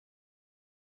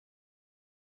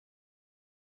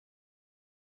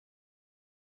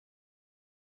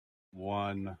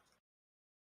One.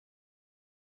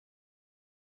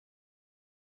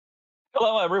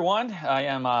 Hello, everyone. I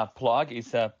am Plug.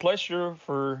 It's a pleasure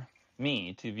for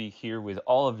me to be here with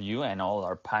all of you and all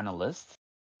our panelists.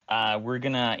 We're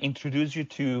going to introduce you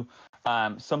to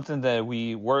something that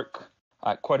we work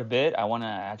quite a bit. I want to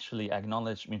actually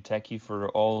acknowledge mentee for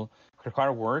all her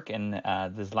hard work and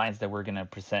the slides that we're going to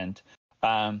present.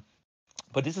 But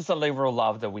this is a labor of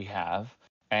love that we have,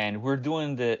 and we're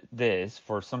doing this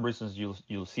for some reasons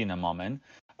you'll see in a moment.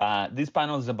 This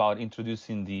panel is about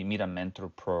introducing the Meet a Mentor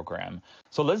program.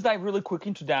 So let's dive really quick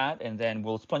into that, and then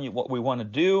we'll explain you what we want to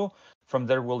do. From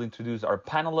there, we'll introduce our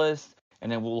panelists,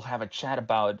 and then we'll have a chat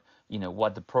about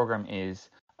what the program is.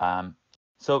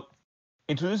 So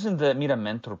introducing the Meet a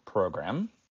Mentor program.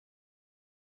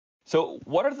 So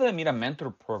what are the Meet a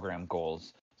Mentor program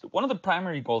goals? So one of the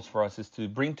primary goals for us is to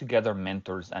bring together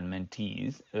mentors and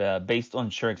mentees based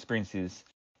on shared experiences,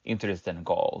 interests, and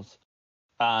goals.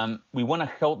 We want to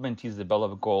help mentees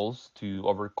develop goals to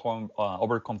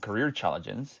overcome career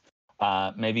challenges,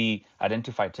 maybe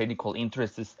identify technical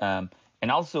interests, and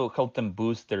also help them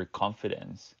boost their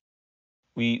confidence.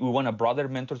 We want to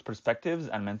broaden mentors' perspectives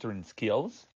and mentoring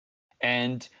skills.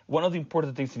 And one of the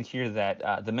important things in here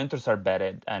that the mentors are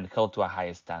vetted and held to a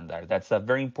high standard. That's a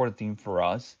very important thing for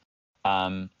us.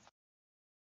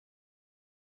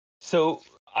 So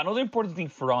another important thing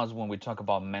for us when we talk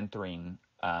about mentoring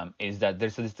is that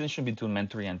there's a distinction between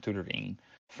mentoring and tutoring.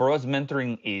 For us,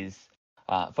 mentoring is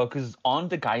focused on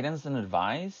the guidance and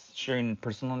advice, sharing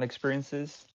personal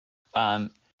experiences.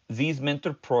 This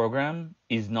mentor program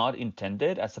is not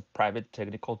intended as a private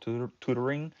technical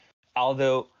tutoring,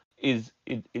 although it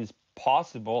is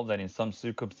possible that in some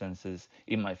circumstances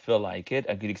it might feel like it.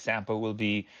 A good example will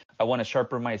be I want to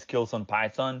sharpen my skills on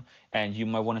Python, and you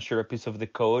might want to share a piece of the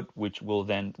code, which will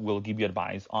give you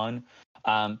advice on.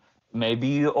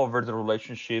 Maybe over the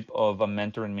relationship of a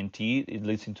mentor and mentee, it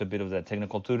leads into a bit of that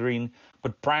technical tutoring.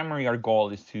 But primary, our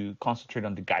goal is to concentrate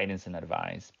on the guidance and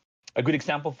advice. A good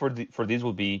example for this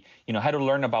will be, how to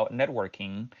learn about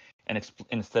networking and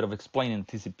instead of explaining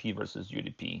TCP versus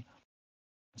UDP.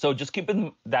 So just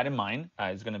keeping that in mind,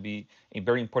 it's going to be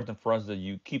very important for us that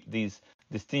you keep this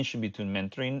distinction between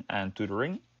mentoring and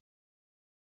tutoring.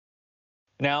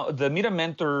 Now, the Meet a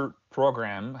Mentor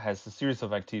program has a series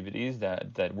of activities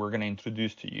that we're going to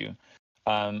introduce to you.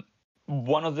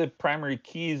 One of the primary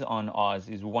keys on us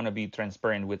is we want to be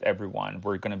transparent with everyone.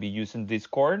 We're going to be using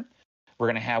Discord. We're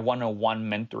going to have one-on-one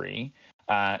mentoring.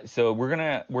 So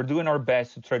we're doing our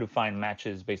best to try to find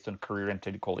matches based on career and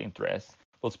technical interests.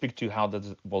 We'll speak to how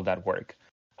will that work.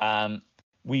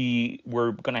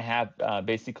 We're going to have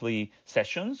basically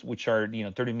sessions, which are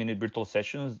 30-minute virtual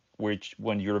sessions, which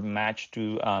when you're matched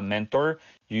to a mentor,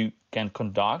 you can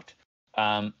conduct.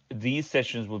 These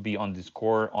sessions will be on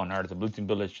Discord on our The Blue Team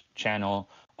Village channel.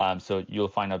 So you'll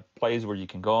find a place where you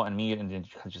can go and meet, and then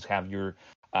just have your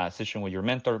session with your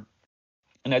mentor.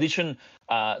 In addition,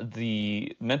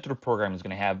 the mentor program is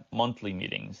going to have monthly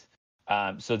meetings.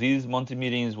 So these monthly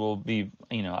meetings will be,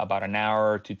 about an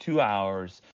hour to 2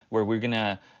 hours, where we're going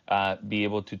to be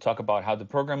able to talk about how the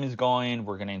program is going.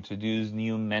 We're going to introduce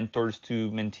new mentors to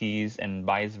mentees and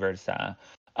vice versa.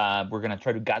 We're going to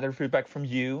try to gather feedback from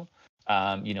you,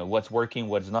 what's working,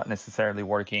 what's not necessarily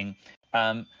working.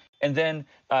 And then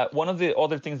one of the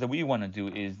other things that we want to do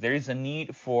is there is a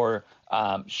need for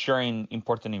sharing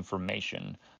important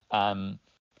information. A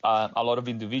lot of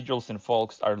individuals and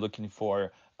folks are looking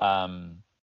for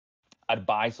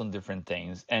advice on different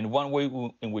things. And one way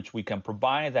in which we can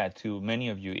provide that to many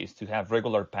of you is to have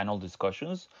regular panel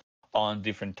discussions on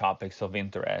different topics of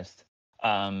interest.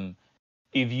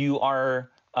 If you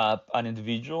are an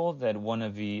individual that want to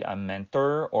be a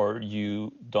mentor, or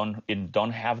you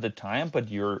don't have the time,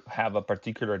 but you have a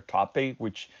particular topic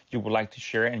which you would like to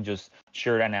share, and just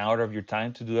share an hour of your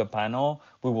time to do a panel,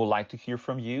 we would like to hear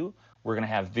from you. We're going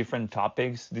to have different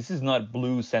topics. This is not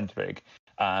blue centric.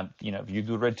 If you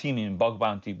do red teaming, bug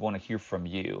bounty, we want to hear from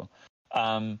you.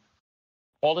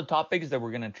 All the topics that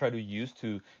we're going to try to use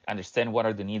to understand what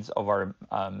are the needs of our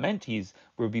mentees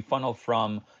will be funneled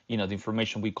from, the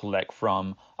information we collect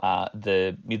from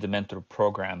the Meet the Mentor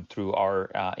program through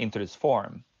our interest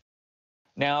forum.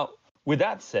 Now, with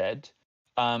that said,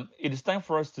 it is time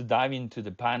for us to dive into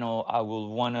the panel.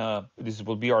 This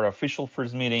will be our official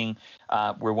first meeting.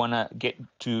 We want to get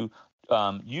to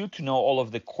you to know all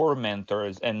of the core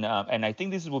mentors, and I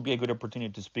think this will be a good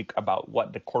opportunity to speak about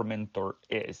what the core mentor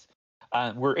is.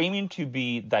 We're aiming to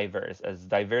be diverse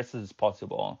as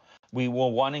possible. We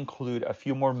will want to include a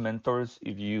few more mentors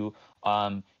if you,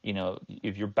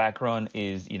 if your background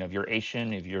is, if you're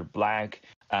Asian, if you're Black,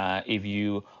 if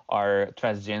you are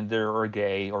transgender or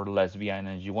gay or lesbian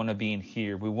and you want to be in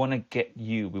here, we want to get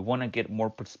you. We want to get more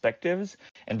perspectives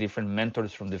and different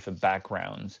mentors from different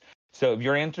backgrounds. So if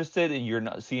you're interested and you're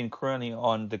not seeing currently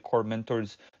on the core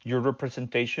mentors your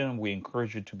representation, we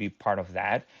encourage you to be part of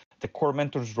that. The core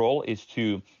mentors role is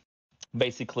to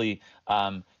basically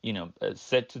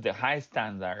set to the high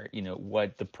standard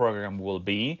what the program will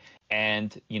be,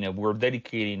 and we're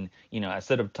dedicating a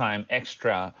set of time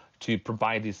extra to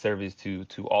provide this service to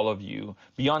all of you.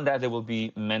 Beyond that, there will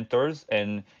be mentors,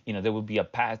 and there will be a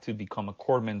path to become a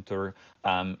core mentor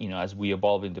as we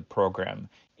evolve in the program.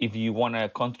 If you want to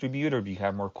contribute or if you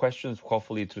have more questions,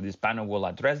 hopefully through this panel we'll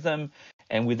address them.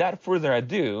 And without further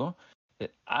ado,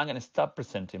 I'm going to stop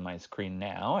presenting my screen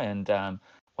now, and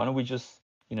why don't we just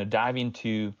dive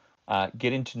into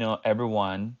getting to know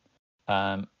everyone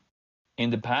in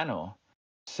the panel.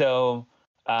 So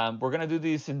we're going to do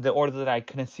this in the order that I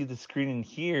can see the screen in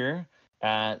here.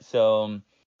 So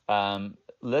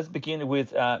let's begin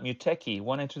with Muteki.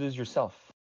 Want to introduce yourself?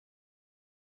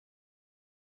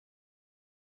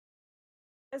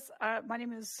 Yes, my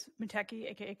name is Muteki,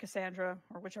 aka Cassandra,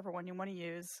 or whichever one you want to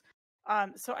use.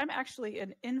 So I'm actually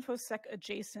an InfoSec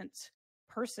adjacent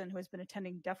person who has been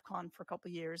attending DEF CON for a couple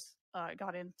of years. I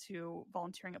got into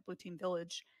volunteering at Blue Team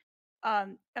Village.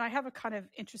 And I have a kind of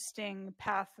interesting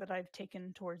path that I've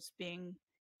taken towards being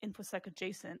InfoSec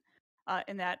adjacent,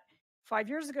 in that 5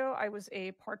 years ago, I was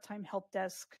a part-time help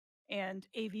desk and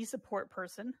AV support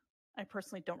person. I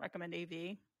personally don't recommend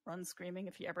AV. Run screaming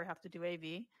if you ever have to do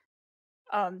AV.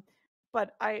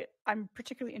 But I'm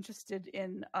particularly interested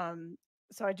in,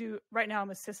 so I do, right now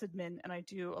I'm a sysadmin and I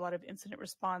do a lot of incident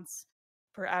response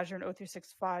for Azure and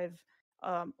O365,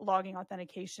 logging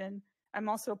authentication. I'm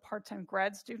also a part-time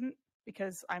grad student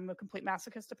because I'm a complete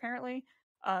masochist apparently.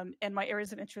 And my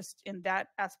areas of interest in that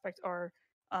aspect are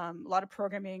a lot of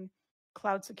programming,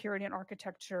 cloud security and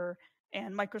architecture,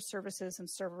 and microservices and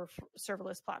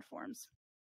serverless platforms.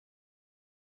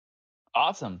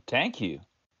 Awesome. Thank you.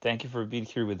 Thank you for being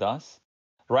here with us.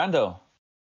 Rando.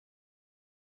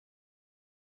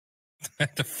 I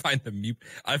have to find the mute.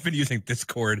 I've been using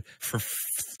Discord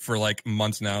for like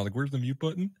months now. Like, where's the mute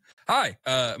button? Hi,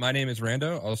 my name is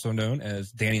Rando, also known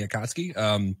as Danny Akatsuki.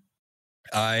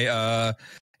 I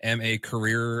am a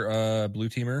career blue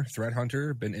teamer, threat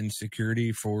hunter. Been in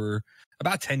security for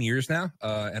about 10 years now,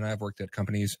 and I've worked at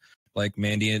companies like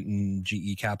Mandiant and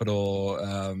GE Capital.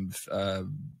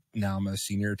 Now I'm a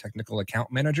senior technical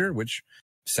account manager, which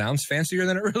sounds fancier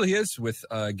than it really is, with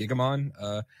Gigamon.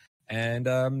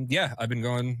 I've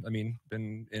been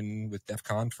in with DEF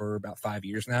CON for about 5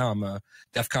 years now. I'm a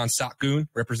DEF CON SOC goon,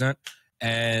 represent,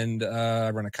 and I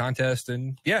run a contest.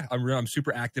 And yeah, I'm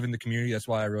super active in the community. That's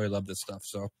why I really love this stuff.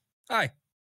 So, hi.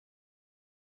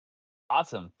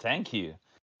 Awesome. Thank you.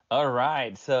 All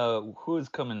right. So who's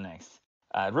coming next?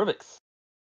 Rubix.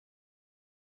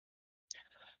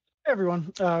 Hey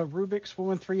everyone, Rubix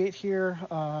 4138 here.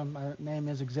 My name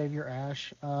is Xavier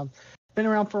Ash. Been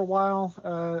around for a while.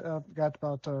 I've got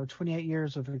about 28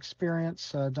 years of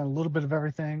experience. Done a little bit of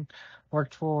everything.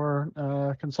 Worked for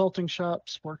consulting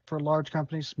shops. Worked for large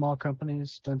companies, small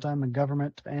companies. Done time in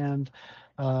government, and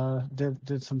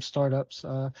did some startups.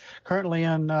 Currently,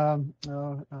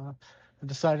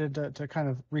 decided to kind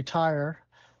of retire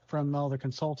from all the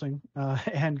consulting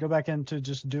and go back into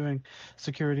just doing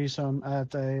security. So I'm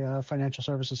at a financial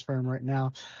services firm right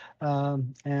now. A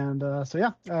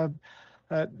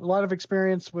lot of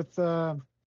experience with the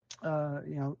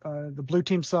blue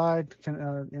team side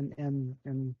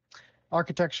in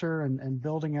architecture and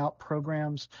building out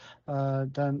programs.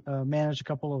 Managed a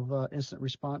couple of incident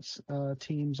response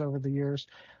teams over the years.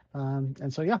 I'm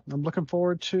looking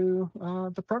forward to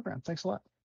the program. Thanks a lot.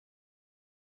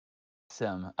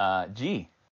 Awesome. G.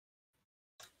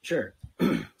 Sure.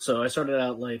 So I started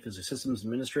out life as a systems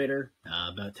administrator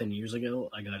about 10 years ago.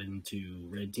 I got into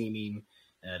red teaming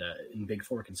in Big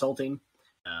Four Consulting.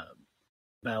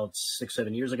 About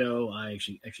 6-7 years ago, I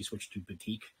actually switched to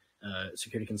boutique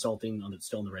security consulting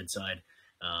still on the red side.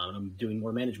 I'm doing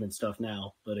more management stuff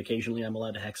now, but occasionally I'm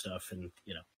allowed to hack stuff, and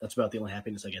that's about the only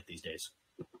happiness I get these days.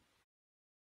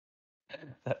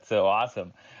 That's so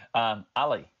awesome.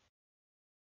 Ali.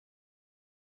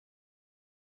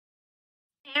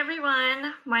 Hey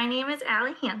everyone, my name is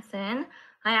Allie Hansen.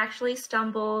 I actually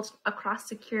stumbled across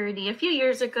security a few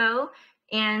years ago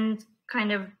and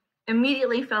kind of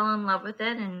immediately fell in love with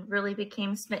it and really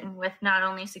became smitten with not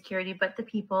only security but the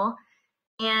people.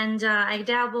 And I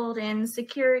dabbled in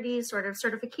security sort of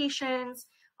certifications,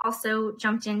 also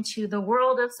jumped into the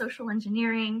world of social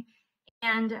engineering.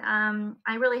 And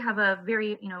I really have a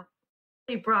very,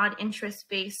 pretty broad interest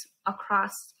base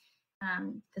across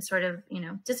the sort of,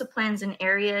 disciplines and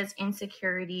areas in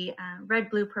security, red,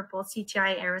 blue, purple,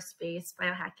 CTI, aerospace,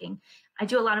 biohacking. I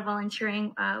do a lot of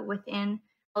volunteering within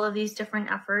all of these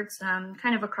different efforts,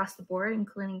 kind of across the board,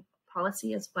 including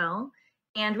policy as well.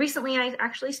 And recently I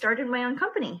actually started my own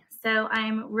company. So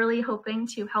I'm really hoping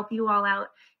to help you all out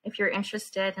if you're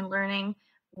interested in learning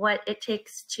what it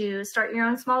takes to start your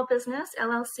own small business,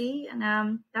 LLC.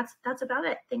 And that's about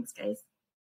it. Thanks, guys.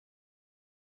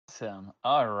 Awesome.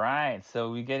 All right.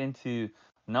 So we get into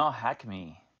No Hack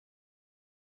Me.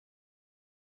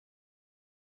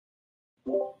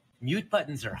 Mute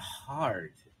buttons are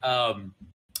hard.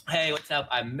 Hey, what's up?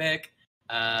 I'm Mick,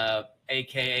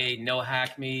 aka No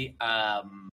Hack Me.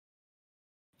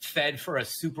 Fed for a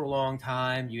super long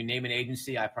time. You name an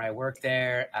agency, I probably worked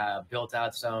there. Built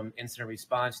out some incident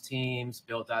response teams,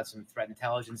 built out some threat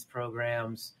intelligence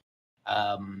programs.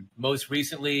 Most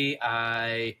recently,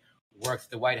 I worked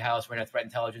at the White House, ran a threat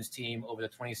intelligence team over the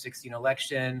 2016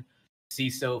 election,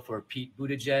 CISO for Pete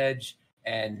Buttigieg,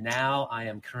 and now I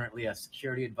am currently a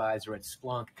security advisor at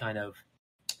Splunk, kind of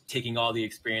taking all the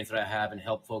experience that I have and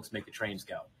help folks make the trains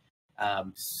go.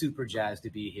 Super jazzed to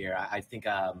be here. I think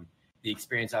the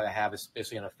experience I have,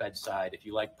 especially on the Fed side, if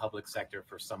you like public sector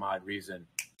for some odd reason,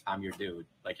 I'm your dude.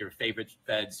 Like your favorite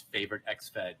Fed's favorite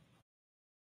ex-Fed.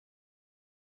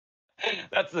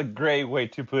 That's a great way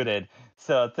to put it.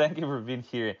 So thank you for being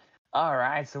here. All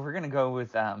right, so we're gonna go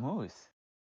with Moose.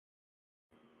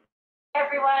 Hey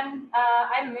everyone,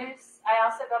 I'm Moose. I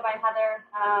also go by Heather.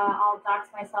 I'll dox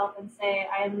myself and say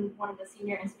I'm one of the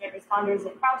senior incident responders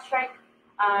at CrowdStrike.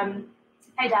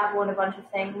 I dabble in a bunch of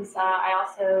things. I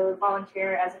also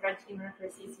volunteer as a red teamer for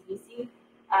CCBC.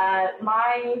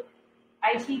 My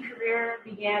IT career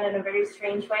began in a very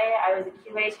strange way. I was a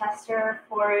QA tester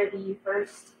for the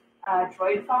first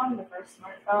Droid phone, the first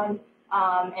smartphone,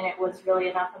 and it was really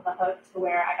enough of a hook to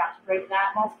where I got to break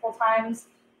that multiple times,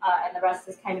 and the rest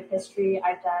is kind of history.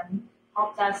 I've done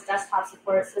help desk, desktop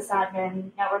support,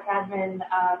 sysadmin, network admin.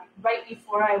 Right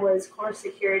before I was core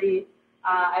security,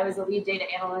 I was a lead data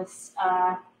analyst,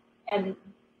 and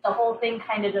the whole thing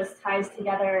kind of just ties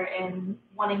together in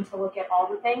wanting to look at all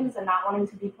the things and not wanting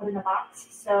to be put in a box.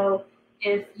 So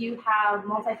if you have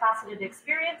multifaceted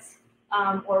experience,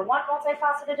 or want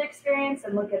multifaceted experience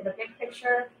and look at the big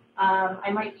picture, I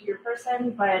might be your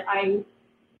person, but I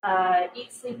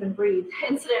eat, sleep, and breathe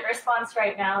incident response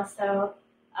right now. So,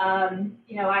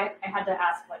 I had to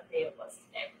ask what day it was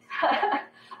today.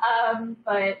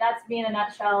 But that's me in a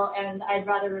nutshell, and I'd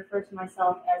rather refer to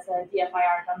myself as a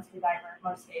DFIR dumpster diver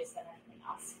most days than anything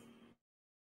else.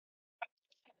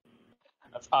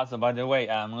 That's awesome. By the way,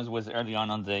 Moose was early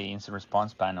on the incident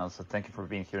response panel, so thank you for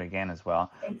being here again as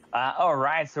well. All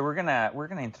right, so we're gonna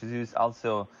introduce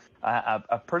also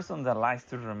a person that likes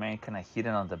to remain kind of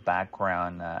hidden on the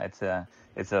background. It's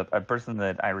a person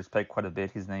that I respect quite a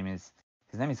bit. His name is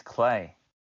Clay.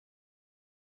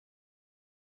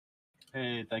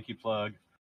 Hey, thank you, Plug.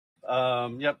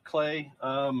 Yep, Clay.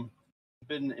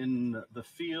 Been in the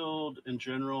field in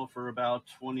general for about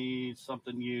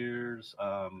 20-something years.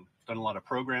 Done a lot of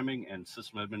programming and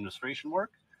system administration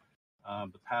work.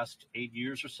 The past 8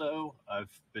 years or so,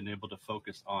 I've been able to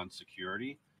focus on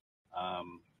security,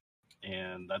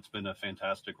 and that's been a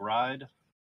fantastic ride.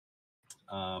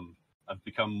 I've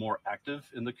become more active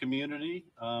in the community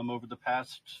over the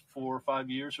past 4 or 5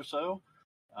 years or so.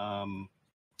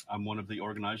 I'm one of the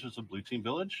organizers of Blue Team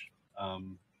Village,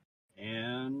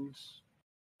 and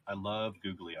I love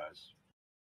googly eyes.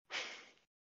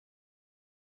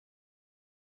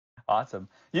 Awesome.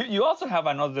 You also have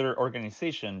another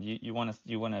organization. You want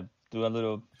to do a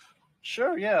little?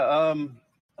 Sure. Yeah.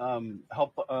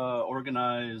 Help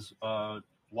organize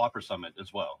Whopper Summit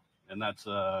as well, and that's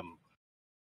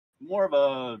more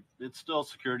of it's still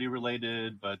security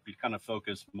related, but we kind of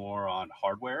focus more on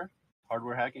hardware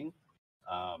hacking,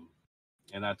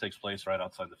 and that takes place right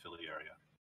outside the Philly area.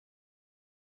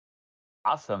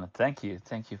 Awesome. Thank you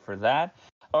for that.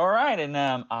 All right, and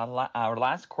our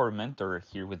last core mentor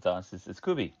here with us is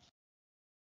Scooby.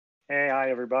 Hey, hi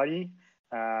everybody.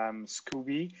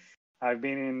 Scooby. I've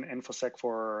been in InfoSec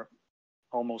for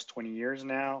almost 20 years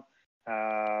now.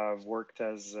 I've worked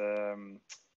as a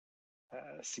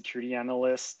security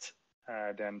analyst,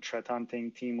 then threat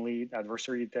hunting team lead,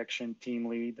 adversary detection team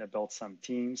lead. I built some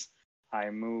teams. I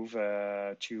moved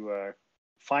to a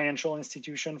financial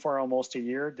institution for almost a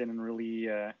year. Didn't really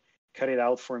cut it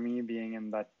out for me being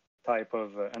in that type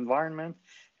of environment.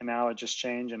 And now I just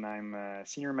changed and I'm a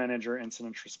senior manager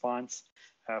incident response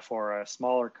for a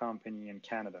smaller company in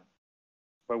Canada.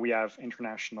 But we have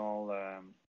international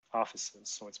offices,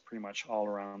 so it's pretty much all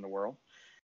around the world.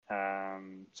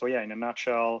 So yeah, in a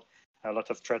nutshell, a lot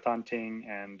of threat hunting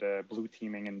and blue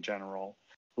teaming in general.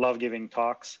 Love giving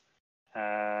talks.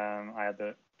 I had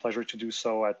the pleasure to do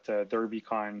so at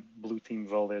DerbyCon, Blue Team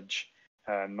Village,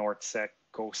 NorthSec,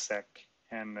 GoSec,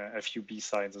 and a few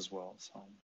B-sides as well. So.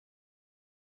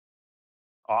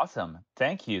 Awesome.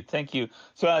 Thank you. Thank you.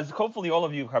 So as hopefully all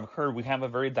of you have heard, we have a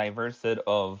very diverse set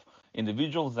of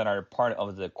individuals that are part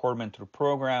of the Core Mentor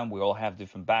program. We all have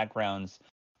different backgrounds.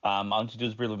 I'll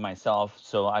introduce briefly myself.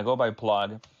 So I go by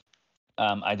Plug.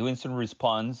 I do incident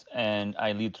response, and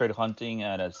I lead threat hunting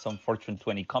at some Fortune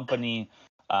 20 company.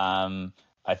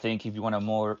 I think if you want to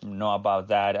more know about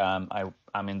that,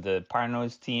 I'm in the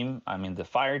Paranoids team. I'm in the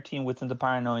fire team within the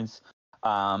Paranoids.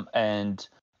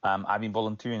 I've been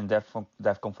volunteering in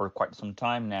DEFCON for quite some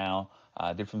time now,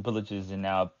 different villages, and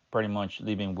now pretty much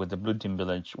living with the Blue Team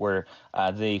Village, where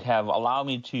they have allowed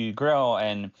me to grow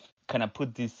and kind of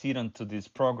put this seed onto this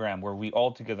program where we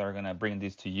all together are going to bring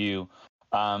this to you.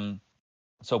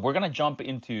 So we're going to jump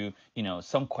into,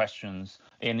 some questions.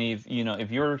 And if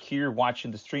you're here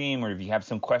watching the stream, or if you have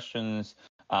some questions,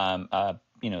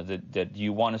 that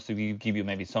you want us to give you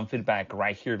maybe some feedback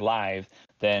right here live,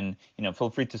 then, feel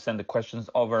free to send the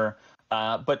questions over.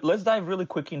 But let's dive really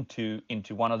quick into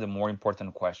one of the more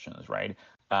important questions, right?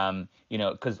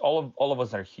 Because all of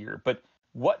us are here, but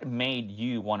what made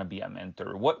you want to be a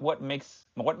mentor? What makes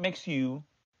you,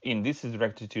 and this is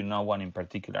directed to no one in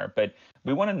particular, but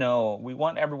we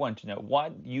want everyone to know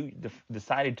what you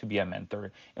decided to be a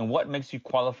mentor and what makes you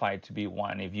qualified to be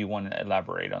one, if you want to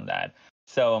elaborate on that.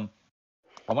 So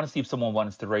I want to see if someone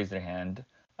wants to raise their hand.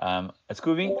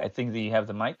 Scooby, I think that you have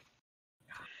the mic.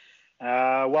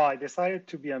 Well, I decided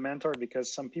to be a mentor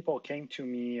because some people came to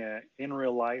me in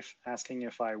real life asking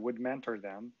if I would mentor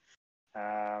them.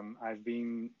 I've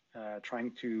been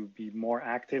trying to be more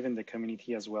active in the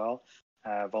community as well.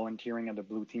 Volunteering at the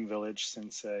Blue Team Village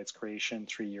since its creation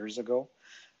 3 years ago.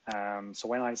 So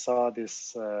when I saw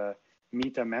this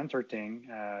meet a mentor thing,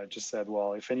 just said,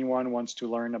 well, if anyone wants to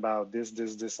learn about this,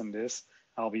 and this,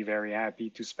 I'll be very happy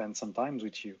to spend some time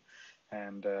with you.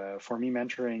 And for me,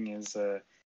 mentoring is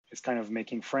kind of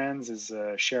making friends, is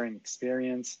sharing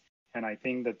experience. And I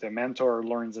think that the mentor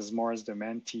learns as more as the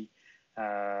mentee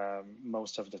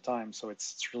most of the time. So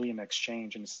it's really an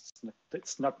exchange, and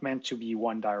it's not meant to be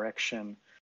one direction.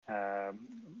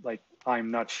 Like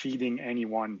I'm not feeding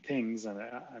anyone things, and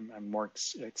I'm more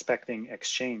expecting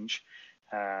exchange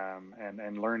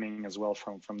and learning as well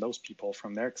from those people,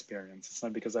 from their experience. It's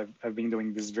not because I've been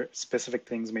doing these specific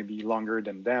things maybe longer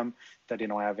than them that they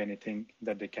don't have anything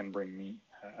that they can bring me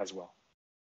as well.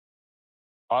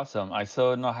 Awesome. I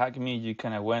saw No Hack Me. You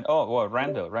kind of went. Oh, well,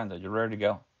 Rando, you're ready to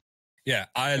go. Yeah,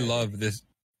 I love this.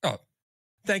 Oh,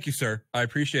 thank you, sir. I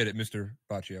appreciate it, Mr.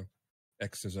 Baccio,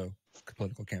 ex-Ciso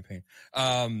political campaign.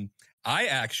 I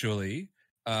actually,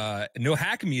 No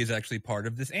Hack Me is actually part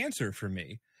of this answer for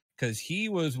me, because he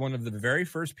was one of the very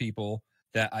first people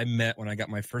that I met when I got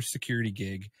my first security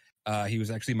gig. He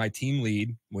was actually my team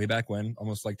lead way back when,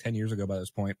 almost like 10 years ago by this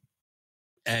point,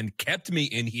 and kept me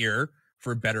in here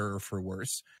for better or for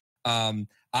worse. I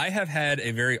have had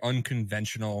a very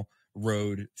unconventional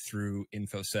road through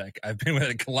InfoSec. I've been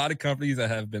with a lot of companies that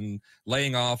have been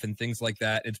laying off and things like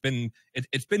that. It's been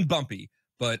bumpy,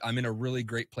 but I'm in a really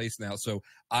great place now. So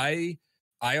I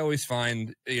always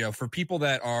find, for people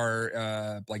that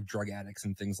are like drug addicts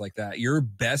and things like that, your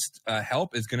best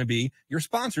help is going to be your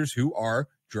sponsors who are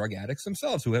drug addicts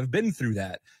themselves, who have been through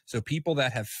that. So people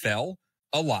that have fell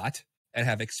a lot and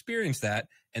have experienced that,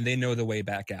 and they know the way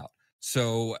back out.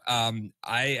 So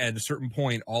I, at a certain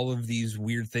point, all of these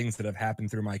weird things that have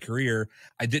happened through my career,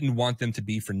 I didn't want them to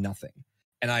be for nothing.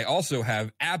 And I also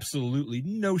have absolutely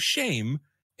no shame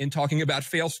in talking about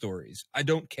fail stories. I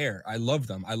don't care. I love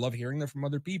them. I love hearing them from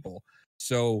other people.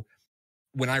 So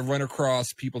when I run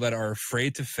across people that are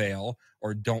afraid to fail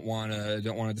or don't want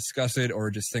to discuss it, or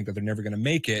just think that they're never going to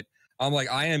make it, I'm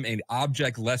like, I am an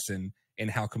object lesson in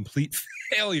how complete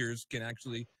failures can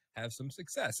actually have some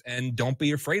success, and don't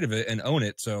be afraid of it and own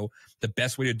it. So the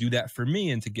best way to do that for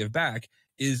me and to give back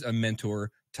is a mentor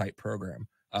type program.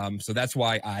 So that's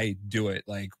why I do it.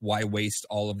 Like, why waste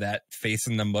all of that face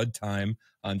in the mud time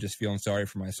on just feeling sorry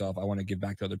for myself? I want to give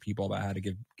back to other people about how to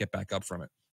get back up from it.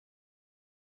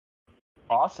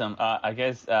 Awesome. I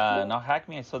guess now Hack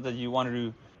Me, I saw that you wanted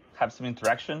to have some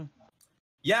interaction.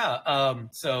 Yeah.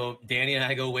 So Danny and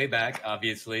I go way back,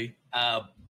 obviously. I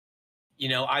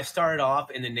started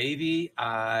off in the Navy.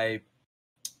 HHS,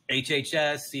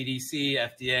 CDC,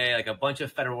 FDA, like a bunch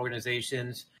of federal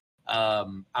organizations.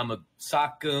 I'm a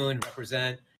SOC goon,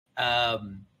 represent.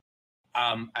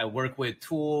 I work with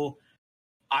Tool.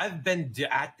 I've been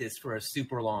at this for a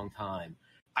super long time.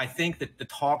 I think that the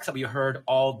talks that we heard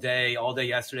all day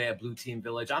yesterday at Blue Team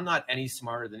Village, I'm not any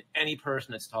smarter than any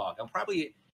person that's talked. I'm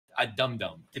probably a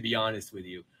dum-dum, to be honest with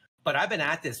you. But I've been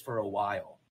at this for a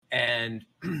while. And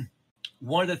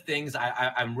one of the things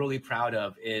I'm really proud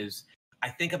of is I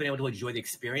think I've been able to enjoy the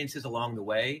experiences along the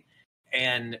way.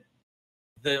 And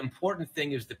the important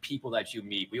thing is the people that you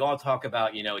meet. We all talk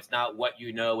about, it's not what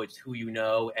you know, it's who you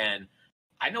know. And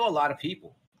I know a lot of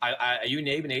people. You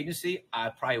name an agency, I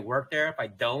probably work there. If I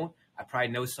don't, I probably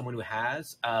know someone who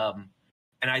has. And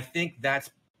I think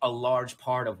that's a large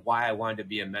part of why I wanted to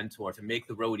be a mentor, to make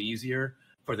the road easier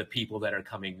for the people that are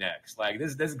coming next. Like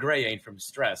this gray ain't from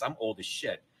stress. I'm old as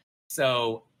shit.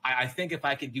 So I think if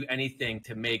I could do anything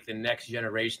to make the next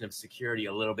generation of security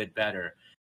a little bit better,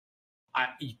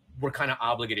 we're kind of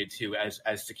obligated to as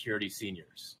security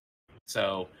seniors.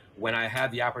 So when I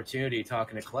had the opportunity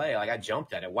talking to Clay, like I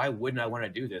jumped at it. Why wouldn't I want to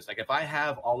do this? Like if I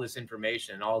have all this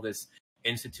information, all this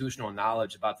institutional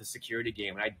knowledge about the security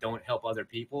game and I don't help other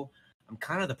people, I'm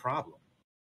kind of the problem.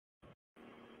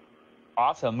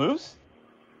 Awesome. Moose?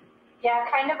 Yeah,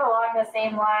 kind of along the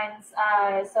same lines.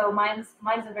 So mine's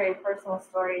a very personal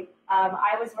story.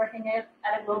 I was working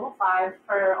at a Global 5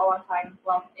 for a long time.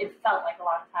 Well, it felt like a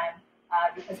long time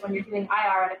because when you're doing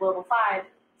IR at a Global 5,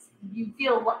 you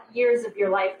feel years of your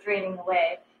life draining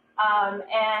away. And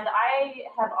I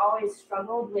have always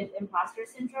struggled with imposter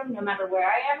syndrome, no matter where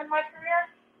I am in my career.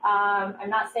 I'm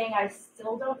not saying I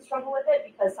still don't struggle with it,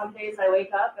 because some days I wake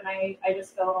up and I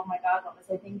just go, oh my God, what was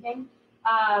I thinking?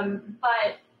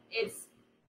 But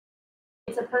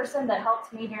it's a person that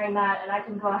helped me during that, and I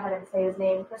can go ahead and say his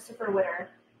name, Christopher Witter,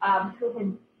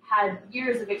 who had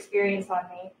years of experience on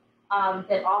me,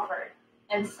 that offered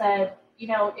and said,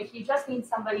 if you just need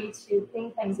somebody to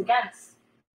ping things against,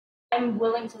 I'm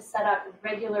willing to set up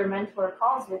regular mentor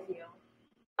calls with you.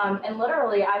 And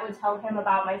literally, I would tell him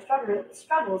about my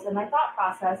struggles and my thought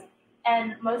process.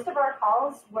 And most of our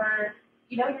calls were,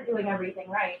 you're doing everything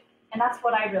right. And that's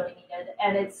what I really needed.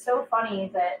 And it's so funny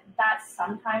that that's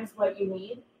sometimes what you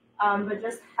need. But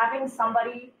just having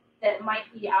somebody that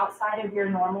might be outside of your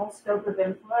normal scope of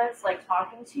influence, like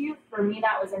talking to you, for me,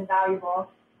 that was invaluable.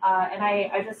 And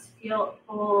I just feel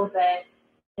cool that,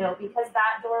 because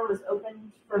that door was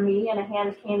opened for me and a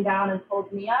hand came down and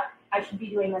pulled me up, I should be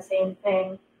doing the same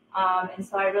thing. And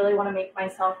so I really want to make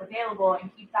myself available and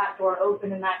keep that door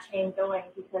open and that chain going,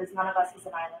 because none of us is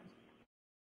an island.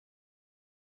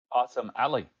 Awesome.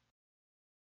 Ali?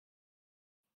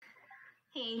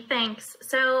 Hey, thanks.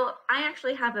 So I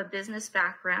actually have a business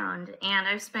background, and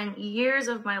I've spent years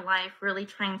of my life really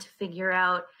trying to figure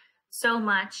out so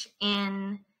much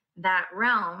in that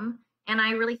realm. And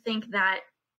I really think that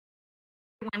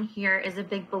everyone here is a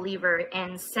big believer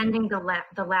in sending the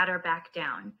ladder back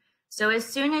down. So as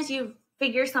soon as you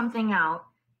figure something out,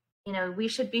 we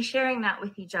should be sharing that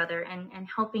with each other and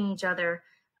helping each other,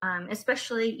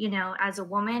 especially, as a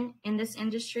woman in this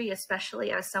industry,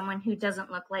 especially as someone who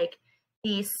doesn't look like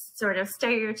the sort of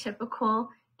stereotypical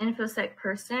InfoSec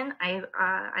person.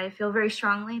 I feel very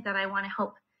strongly that I want to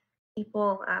help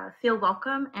people feel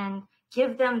welcome and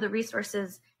give them the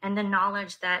resources and the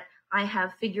knowledge that I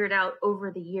have figured out over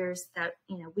the years that,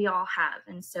 we all have.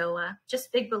 And so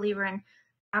just big believer in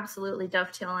absolutely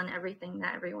dovetail on everything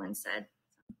that everyone said.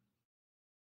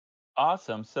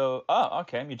 Awesome. So,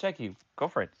 okay, Miteki, go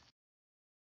for it.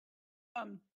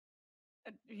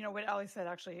 What Ali said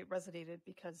actually resonated,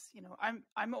 because,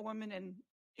 I'm a woman in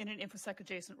an InfoSec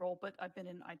adjacent role, but I've been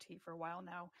in IT for a while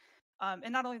now.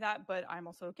 And not only that, but I'm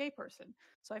also a gay person.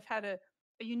 So I've had a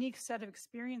unique set of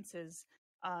experiences.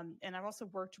 And I've also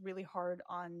worked really hard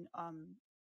on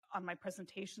my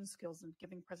presentation skills and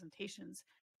giving presentations,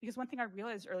 because one thing I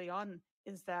realized early on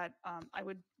is that I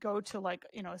would go to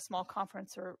a small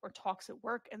conference or talks at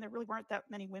work, and there really weren't that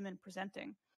many women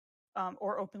presenting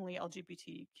or openly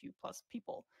LGBTQ plus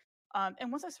people.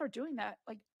 And once I started doing that,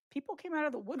 people came out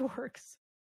of the woodworks.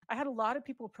 I had a lot of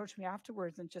people approach me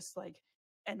afterwards and just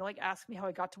ask me how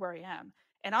I got to where I am.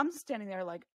 And I'm standing there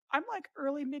I'm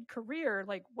early mid-career.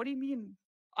 What do you mean?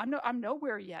 I'm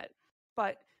nowhere yet.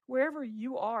 But wherever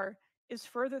you are is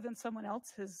further than someone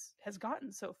else has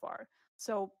gotten so far.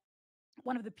 So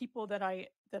one of the people that I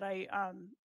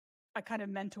kind of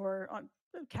mentor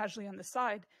casually on the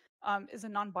side is a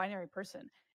non-binary person,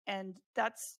 and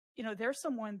that's they're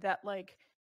someone that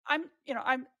I'm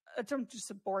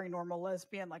just a boring normal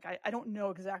lesbian. I don't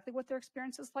know exactly what their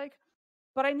experience is like,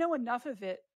 but I know enough of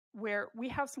it where we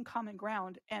have some common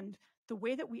ground, and the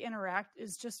way that we interact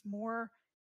is just more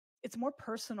it's more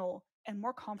personal and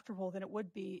more comfortable than it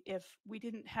would be if we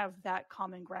didn't have that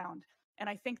common ground. And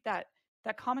I think that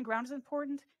that common ground is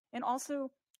important, and also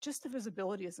just the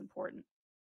visibility is important.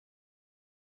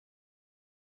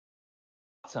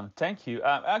 Awesome, thank you.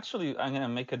 Actually, I'm going to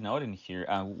make a note in here.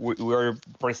 We're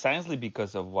precisely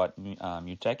because of what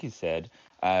Muteki said.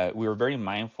 We were very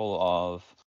mindful of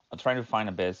trying to find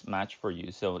a best match for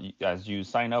you. So as you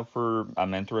sign up for a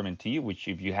mentor or mentee, which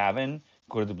if you haven't,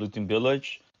 go to the Blue Team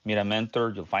Village, meet a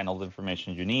mentor. You'll find all the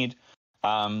information you need.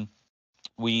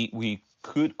 We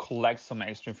could collect some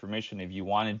extra information if you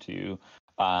wanted to,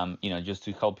 just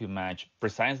to help you match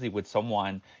precisely with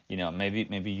someone.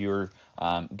 Maybe you're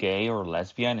gay or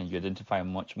lesbian and you identify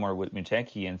much more with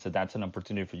Muteki, and so that's an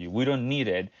opportunity for you. We don't need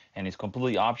it, and it's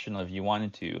completely optional if you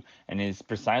wanted to. And it's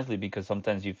precisely because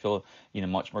sometimes you feel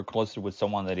much more closer with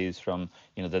someone that is from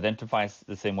that identifies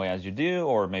the same way as you do,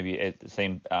 or maybe at the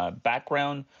same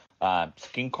background.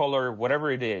 Skin color,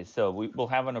 whatever it is. So we will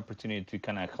have an opportunity to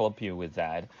kind of help you with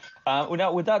that.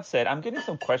 With that said, I'm getting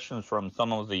some questions from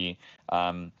some of the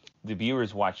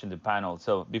viewers watching the panel.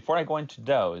 So before I go into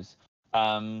those,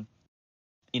 one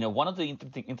of the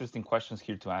interesting questions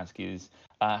here to ask is,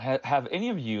 have any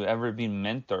of you ever been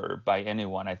mentored by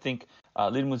anyone? I think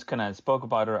Lidmus kind of spoke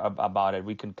about it.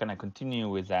 We can kind of continue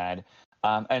with that.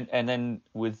 And then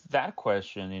with that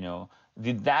question,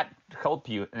 did that help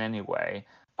you in any way?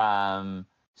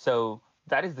 So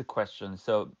that is the question.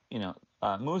 So,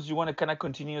 Moose, you want to kind of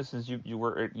continue since you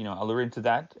were, alluding to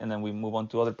that, and then we move on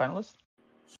to other panelists?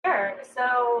 Sure.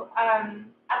 So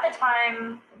at the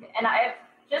time, and I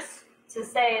just to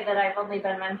say that I've only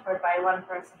been mentored by one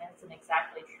person isn't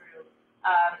exactly true.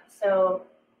 So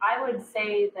I would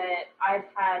say that I've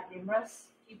had numerous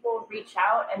people reach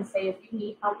out and say, if you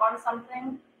need help on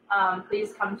something,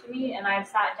 please come to me. And I've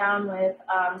sat down with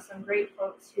some great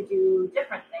folks who do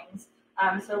different things.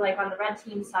 So like on the red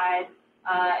team side,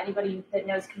 anybody that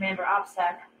knows Commander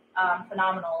OPSEC,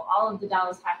 phenomenal. All of the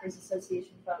Dallas Hackers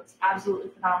Association folks, absolutely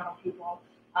phenomenal people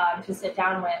to sit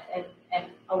down with. And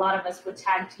a lot of us would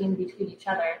tag team between each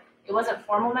other. It wasn't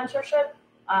formal mentorship,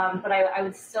 but I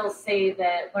would still say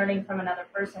that learning from another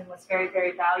person was very,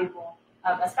 very valuable,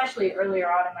 especially earlier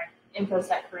on in my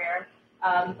InfoSec career.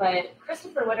 But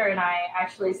Christopher Witter and I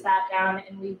actually sat down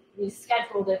and we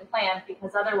scheduled and planned,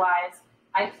 because otherwise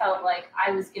I felt like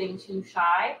I was getting too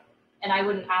shy and I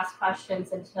wouldn't ask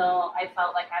questions until I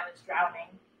felt like I was drowning.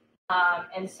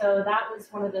 And so that was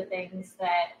one of the things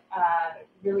that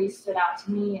really stood out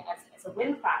to me as a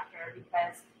win factor,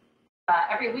 because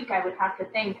every week I would have to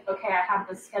think, okay, I have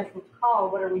this scheduled call,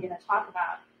 what are we going to talk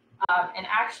about? And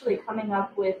actually coming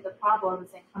up with the problems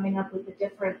and coming up with the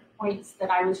different points that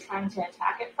I was trying to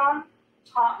attack it from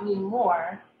taught me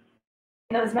more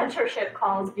in those mentorship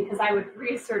calls, because I would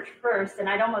research first and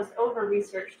I'd almost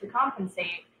over-research to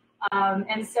compensate.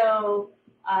 And so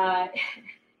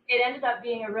it ended up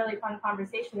being a really fun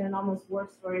conversation and almost war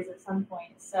stories at some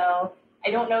point. So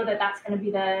I don't know that that's going to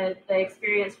be the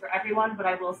experience for everyone, but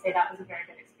I will say that was a very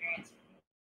good experience for me.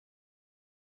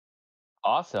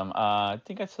 Awesome. I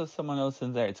think I saw someone else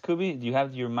in there. It's Scooby. Do you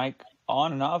have your mic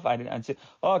on and off? I didn't see.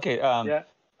 Oh, okay. Yeah,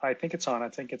 I think it's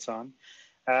on.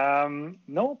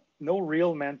 No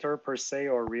real mentor per se,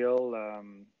 or real,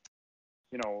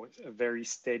 a very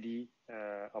steady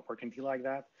opportunity like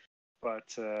that.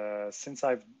 But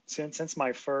since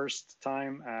my first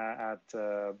time at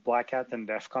Black Hat and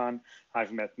DEF CON,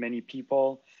 I've met many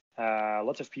people,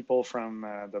 lots of people from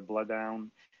the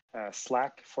Bloodhound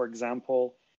Slack, for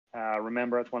example.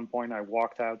 Remember at one point I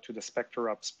walked out to the Spectre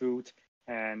Ops booth,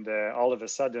 and all of a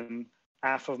sudden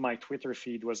half of my Twitter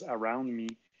feed was around me,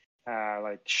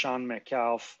 like Sean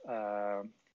McAuliffe,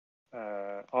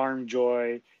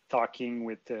 Armjoy talking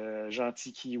with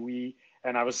Gentil Kiwi,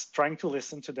 and I was trying to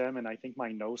listen to them, and I think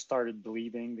my nose started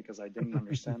bleeding because I didn't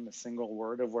understand a single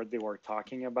word of what they were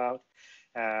talking about.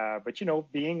 But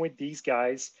being with these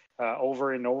guys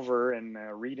over and over, and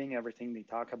reading everything they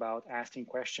talk about, asking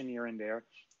questions here and there,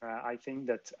 I think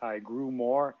that I grew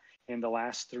more in the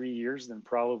last 3 years than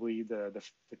probably the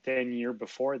 10 year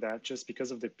before that, just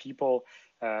because of the people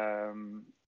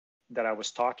that I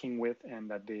was talking with,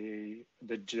 and that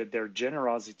their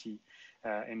generosity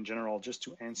in general, just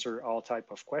to answer all type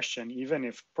of question, even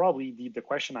if probably the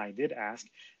question I did ask,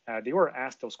 they were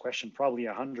asked those questions probably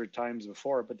 100 times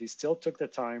before, but they still took the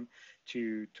time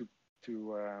to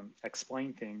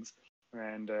explain things.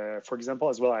 And for example,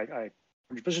 as well, I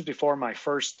just before my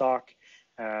first talk,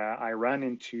 I ran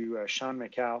into Sean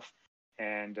McAuliffe,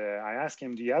 and I asked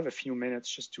him, do you have a few minutes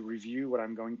just to review what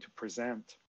I'm going to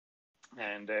present?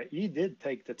 And he did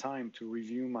take the time to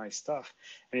review my stuff,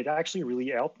 and it actually really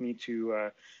helped me to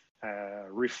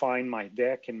refine my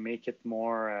deck and make it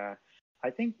more, I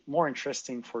think, more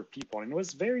interesting for people. And it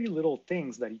was very little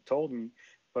things that he told me,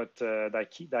 but that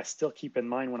I still keep in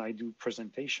mind when I do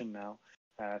presentation now,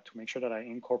 to make sure that I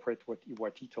incorporate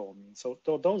what he told me. So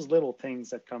those little things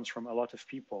that comes from a lot of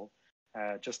people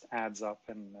just adds up.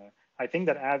 And I think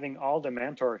that having all the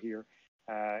mentor here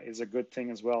is a good thing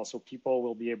as well. So people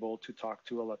will be able to talk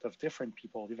to a lot of different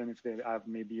people, even if they have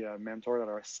maybe a mentor that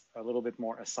are a little bit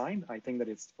more assigned. I think that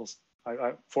it's,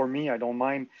 for me, I don't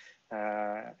mind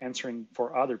answering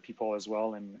for other people as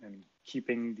well, and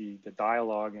keeping the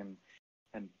dialogue. And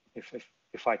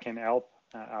if I can help,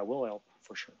 I will help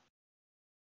for sure.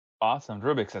 Awesome.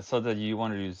 Rubix, I saw that you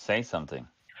wanted to say something.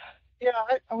 Yeah,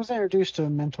 I was introduced to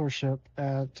mentorship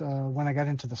at when I got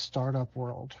into the startup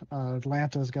world.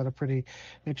 Atlanta's got a pretty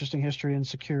interesting history in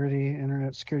security.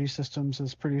 Internet security systems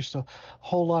has produced a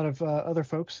whole lot of other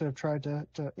folks that have tried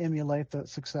to emulate that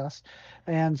success.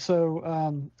 And so,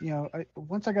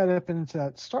 once I got up into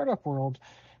that startup world,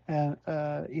 and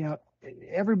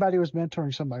everybody was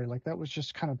mentoring somebody. Like, that was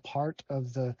just kind of part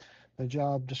of the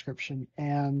job description.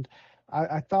 And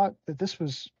I thought that this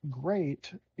was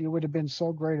great. It would have been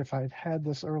so great if I had had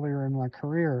this earlier in my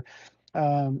career.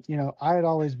 I had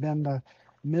always been the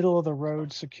middle of the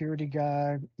road security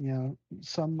guy,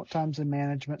 sometimes in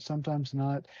management, sometimes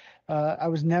not. I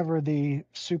was never the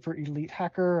super elite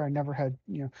hacker. I never had,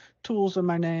 tools in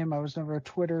my name. I was never a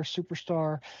Twitter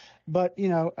superstar, but,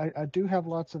 I do have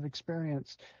lots of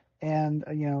experience. And,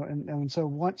 and so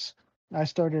once I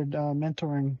started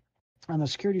mentoring on the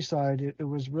security side, it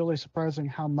was really surprising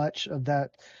how much of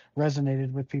that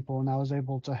resonated with people, and I was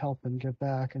able to help and give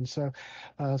back. And so,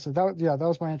 that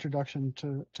was my introduction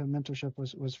to mentorship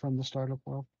was from the startup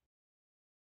world.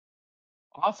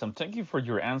 Awesome. Thank you for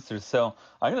your answers. So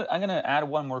I'm gonna add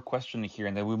one more question here,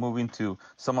 and then we move into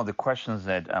some of the questions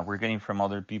that we're getting from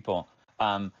other people.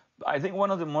 I think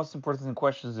one of the most important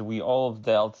questions that we all have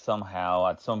dealt somehow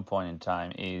at some point in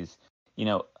time is,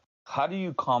 how do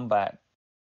you combat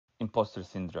imposter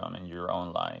syndrome in your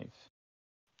own life?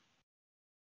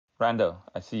 Rando,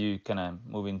 I see you kind of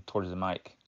moving towards the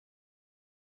mic.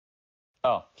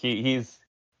 Oh, he's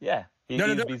busy.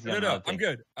 No. I'm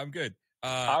good. Okay,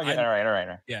 all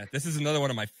right. Yeah, this is another one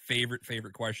of my favorite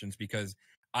questions, because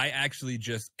I actually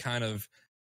just kind of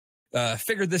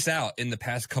figured this out in the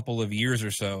past couple of years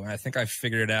or so. I think I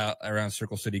figured it out around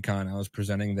Circle City Con. I was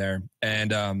presenting there,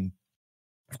 and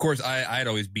of course, I had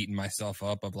always beaten myself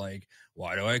up of like,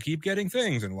 why do I keep getting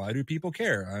things, and why do people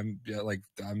care?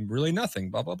 I'm really nothing,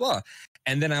 blah blah blah.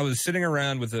 And then I was sitting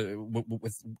around with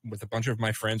a bunch of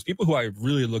my friends, people who I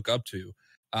really look up to,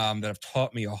 that have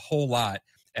taught me a whole lot,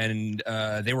 and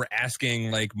they were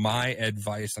asking like my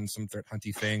advice on some threat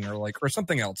hunty thing or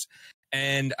something else.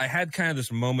 And I had kind of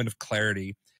this moment of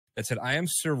clarity that said, I am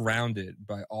surrounded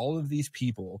by all of these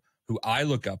people who I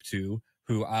look up to,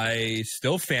 who I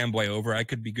still fanboy over. I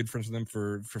could be good friends with them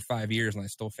for 5 years, and I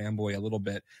still fanboy a little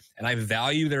bit. And I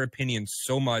value their opinions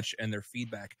so much and their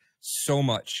feedback so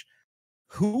much.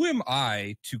 Who am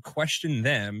I to question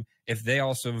them if they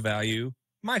also value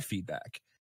my feedback?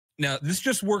 Now, this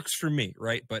just works for me,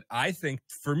 right? But I think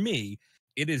for me,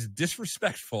 it is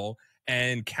disrespectful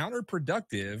and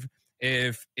counterproductive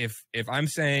if I'm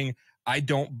saying I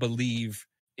don't believe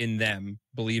in them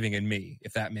believing in me,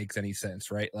 if that makes any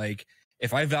sense, right? Like,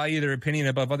 if I value their opinion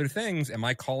above other things, am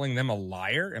I calling them a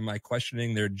liar? Am I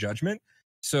questioning their judgment?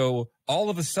 So all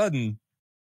of a sudden,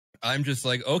 I'm just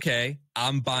like, okay,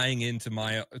 I'm buying into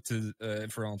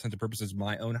for all intents and purposes,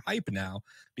 my own hype now,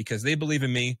 because they believe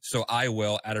in me, so I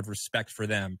will, out of respect for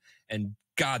them. And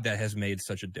God, that has made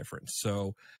such a difference.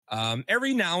 So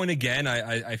every now and again,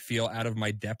 I feel out of my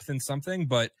depth in something,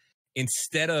 but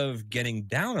instead of getting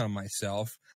down on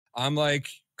myself, I'm like,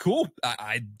 cool,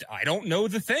 I don't know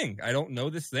the thing. I don't know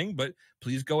this thing, but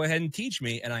please go ahead and teach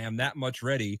me. And I am that much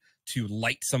ready to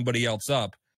light somebody else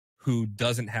up who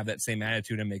doesn't have that same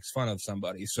attitude and makes fun of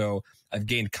somebody. So I've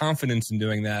gained confidence in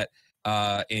doing that,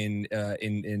 in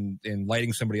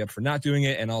lighting somebody up for not doing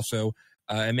it. And also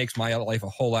it makes my life a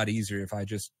whole lot easier if I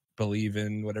just believe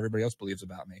in what everybody else believes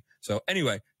about me. So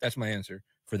anyway, that's my answer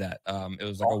for that. It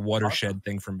was like a watershed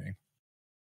thing for me.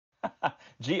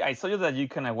 Gee, I saw you that you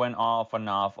kind of went off and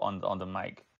off on the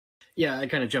mic. Yeah, I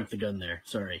kind of jumped the gun there.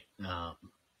 Sorry.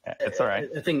 It's all right.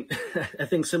 I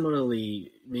think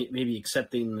similarly, maybe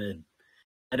accepting that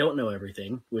I don't know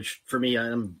everything, which for me,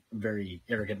 I'm a very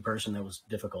arrogant person. That was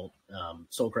difficult,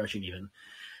 soul crushing even.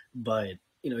 But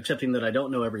accepting that I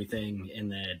don't know everything,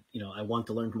 and that I want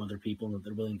to learn from other people, and that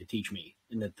they're willing to teach me,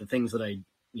 and that the things that I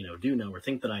do know or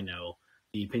think that I know,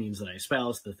 the opinions that I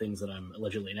espouse, the things that I'm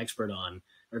allegedly an expert on,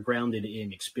 are grounded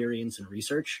in experience and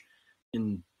research.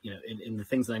 in in the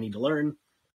things that I need to learn,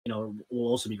 will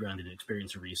also be grounded in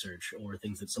experience or research or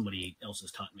things that somebody else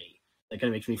has taught me. That kind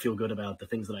of makes me feel good about the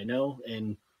things that I know,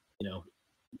 and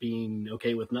being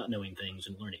okay with not knowing things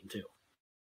and learning too.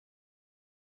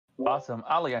 Awesome.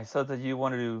 Ali, I saw that you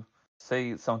wanted to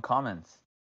say some comments.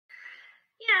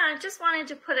 Yeah, I just wanted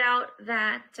to put out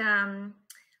that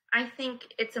I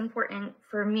think it's important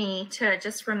for me to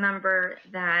just remember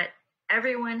that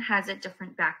everyone has a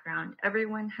different background.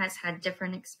 Everyone has had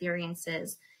different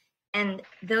experiences, and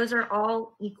those are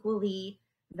all equally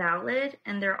valid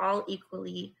and they're all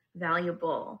equally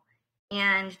valuable.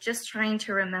 And just trying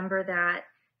to remember that,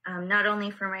 not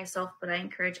only for myself, but I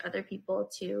encourage other people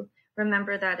to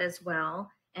remember that as well,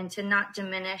 and to not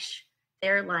diminish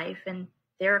their life and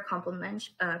their accomplishments.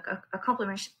 I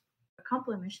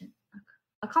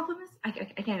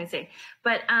can't even say,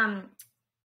 but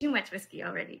too much whiskey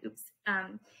already. Oops.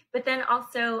 But then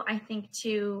also, I think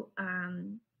too,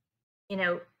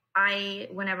 whenever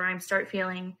I start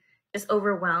feeling just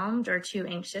overwhelmed or too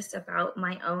anxious about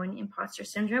my own imposter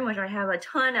syndrome, which I have a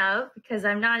ton of because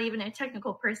I'm not even a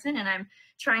technical person and I'm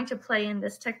trying to play in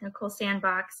this technical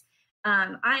sandbox,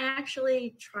 I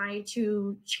actually try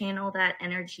to channel that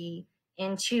energy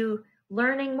into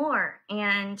learning more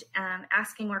and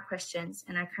asking more questions,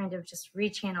 and I kind of just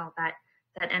rechannel that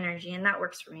energy, and that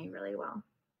works for me really well.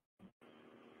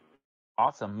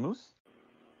 Awesome. Moose?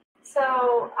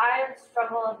 So I've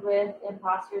struggled with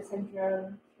imposter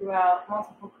syndrome throughout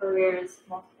multiple careers,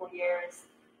 multiple years.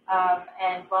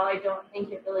 And while I don't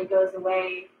think it really goes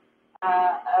away,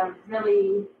 a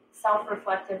really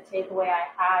self-reflective takeaway I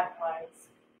had was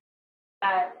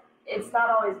that it's not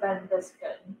always been this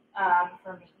good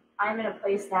for me. I'm in a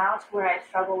place now to where I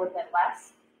struggle with it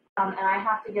less. And I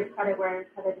have to give credit where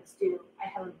credit is due. I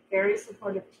have a very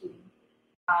supportive team.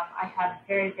 I have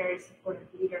very, very supportive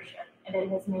leadership, and it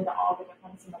has made all the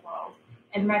difference in the world.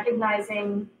 And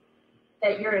recognizing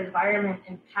that your environment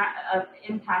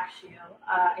impacts you,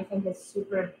 I think is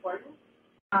super important.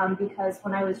 Because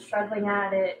when I was struggling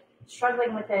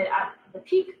with it at the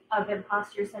peak of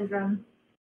imposter syndrome,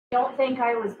 I don't think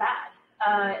I was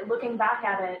bad. Looking back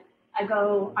at it, I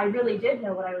go, I really did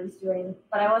know what I was doing,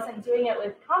 but I wasn't doing it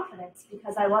with confidence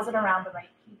because I wasn't around the right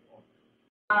people.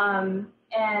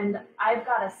 And I've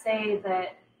got to say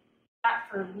that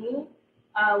for me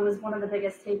was one of the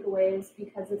biggest takeaways,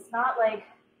 because it's not like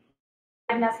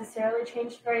I've necessarily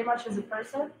changed very much as a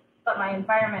person, but my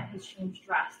environment has changed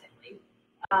drastically.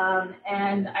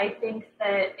 And I think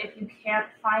that if you can't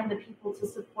find the people to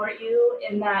support you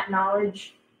in that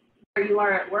knowledge where you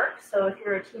are at work, so if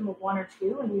you're a team of one or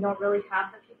two and you don't really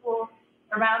have the people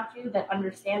around you that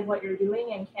understand what you're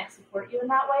doing and can't support you in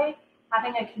that way,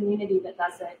 having a community that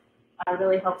does it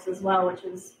really helps as well, which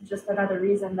is just another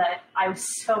reason that I was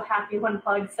so happy when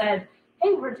Plug said,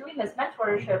 hey, we're doing this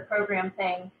mentorship program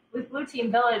thing with Blue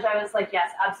Team Village. I was like,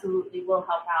 yes, absolutely, we'll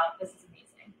help out. This is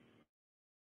amazing.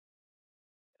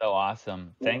 So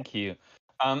awesome. Thank you.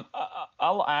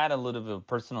 I'll add a little bit of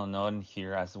personal note in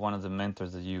here as one of the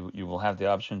mentors that you will have the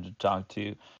option to talk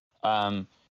to. My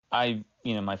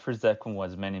first DEFCON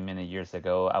was many years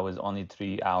ago. I was only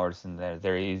 3 hours in there.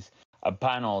 There is a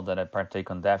panel that I partake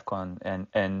on DEFCON,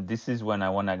 and this is when I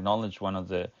want to acknowledge one of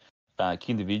the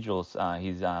key individuals.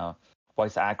 He's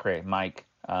voice actor Mike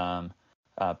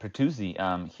Pertuzzi.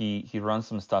 He runs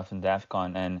some stuff in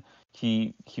DEFCON, and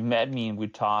he met me and we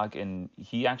talked, and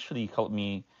he actually helped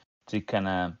me to kind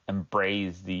of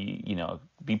embrace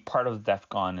be part of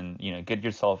DEFCON and get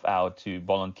yourself out to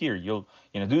volunteer. You'll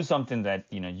do something that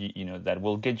that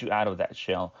will get you out of that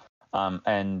shell.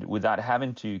 And without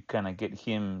having to kind of get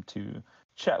him to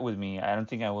chat with me, I don't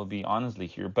think I will be honestly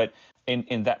here. But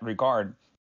in that regard,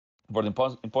 for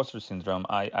the imposter syndrome,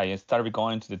 I started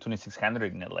going to the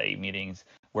 2600 in LA meetings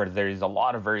where there is a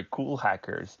lot of very cool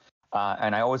hackers.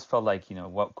 And I always felt like,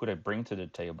 what could I bring to the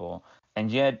table? And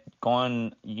yet,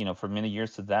 going, for many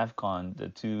years to DEFCON, the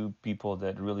two people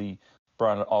that really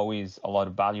brought always a lot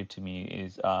of value to me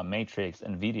is Matrix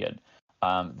and Vidyard.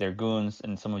 They're goons,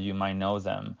 and some of you might know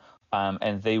them.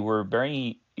 And they were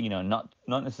very, not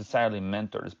necessarily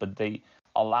mentors, but they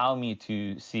allow me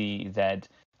to see that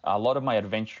a lot of my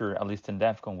adventure, at least in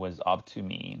DEFCON, was up to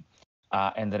me,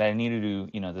 and that I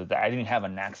needed to, that I didn't have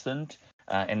an accent,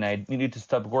 and I needed to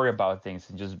stop worrying about things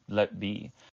and just let be.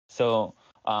 So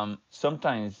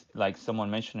sometimes, like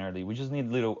someone mentioned earlier, we just need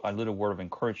a little word of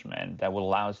encouragement that will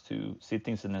allow us to see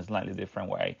things in a slightly different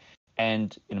way.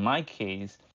 And in my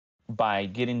case, by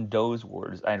getting those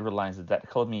words, I realized that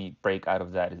helped me break out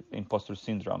of that imposter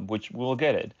syndrome, which we'll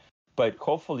get it. But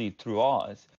hopefully through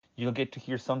us, you'll get to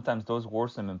hear sometimes those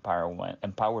words of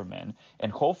empowerment,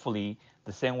 and hopefully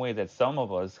the same way that some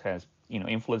of us has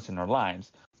influence in our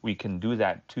lives, we can do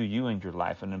that to you in your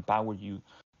life and empower you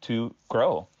to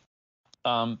grow.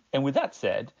 And with that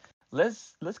said,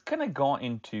 let's kind of go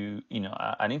into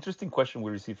an interesting question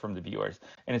we received from the viewers,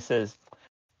 and it says,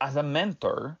 as a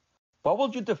mentor, what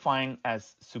would you define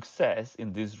as success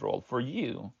in this role for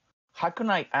you? How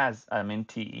can I, as a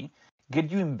mentee,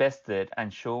 get you invested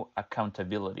and show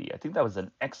accountability? I think that was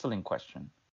an excellent question.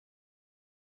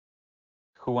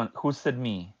 Who said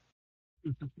me?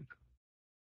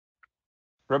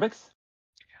 Rubix?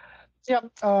 Yeah,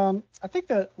 I think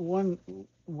that one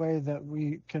way that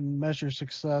we can measure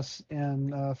success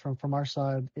in from our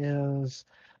side is,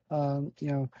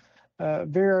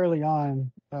 very early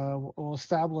on, we'll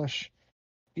establish,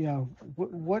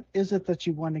 what is it that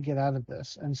you want to get out of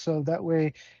this, and so that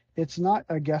way, it's not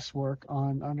a guesswork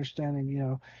on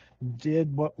understanding,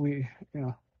 did what we,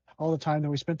 all the time that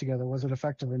we spent together, was it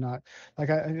effective or not? Like,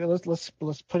 let's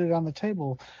put it on the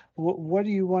table. What do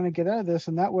you want to get out of this?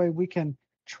 And that way we can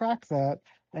track that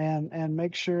and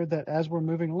make sure that as we're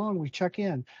moving along, we check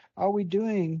in. Are we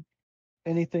doing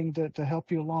anything to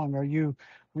help you along? Are you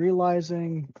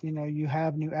realizing, you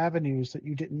have new avenues that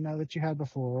you didn't know that you had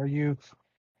before? Are you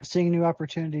seeing new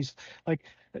opportunities? Like,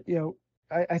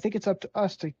 I think it's up to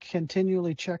us to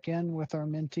continually check in with our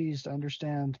mentees to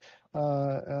understand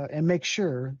and make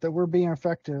sure that we're being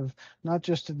effective, not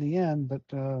just in the end, but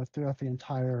throughout the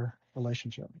entire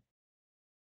relationship.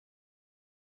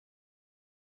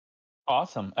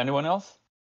 Awesome. Anyone else?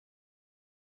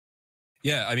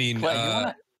 Yeah, I mean, Clay, you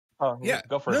wanna? Oh, yeah,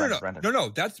 go for it. Brandon. No,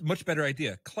 that's a much better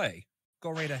idea. Clay,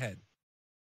 go right ahead.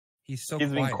 He's He's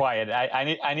been quiet.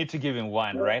 I need to give him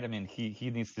one, right? I mean, he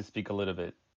needs to speak a little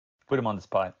bit. Put him on the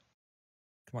spot.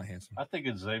 Come on, handsome. I think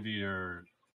it's Xavier.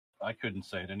 I couldn't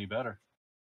say it any better.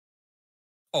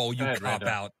 Oh, you cop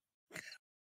out.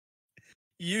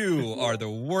 You are the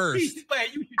worst. Clay,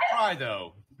 you should try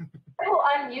though. I will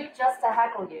unmute just to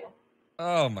heckle you.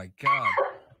 Oh my God.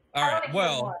 All right.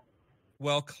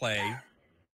 Well, Clay,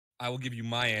 I will give you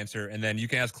my answer, and then you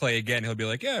can ask Clay again. He'll be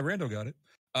like, "Yeah, Rando got it."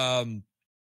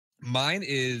 Mine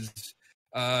is,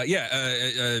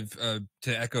 to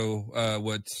echo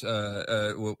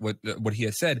what he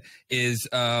has said is,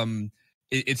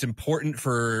 it's important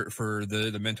for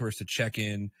the mentors to check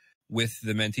in with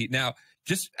the mentee. Now,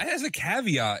 just as a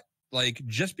caveat, like,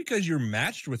 just because you're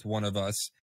matched with one of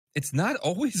us, it's not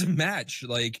always a match.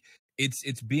 Like,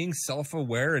 it's being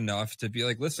self-aware enough to be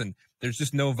like, listen, there's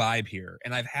just no vibe here.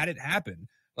 And I've had it happen.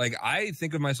 Like, I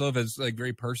think of myself as like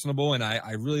very personable, and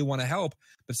I really want to help,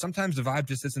 but sometimes the vibe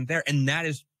just isn't there. And that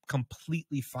is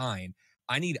completely fine.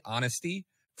 I need honesty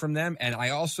from them. And I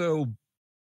also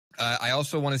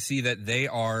want to see that they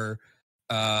are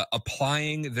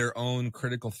applying their own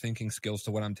critical thinking skills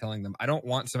to what I'm telling them. I don't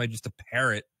want somebody just to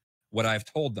parrot what I've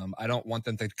told them. I don't want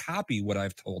them to copy what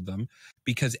I've told them,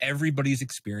 because everybody's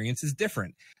experience is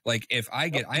different. Like, if I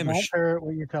get, I am a parrot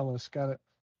what you tell us. Got it.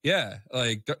 Yeah,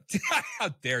 like, how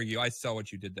dare you? I saw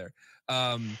what you did there.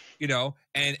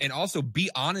 And also be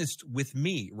honest with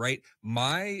me, right?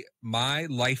 My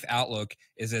life outlook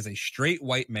is as a straight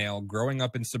white male growing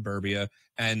up in suburbia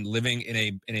and living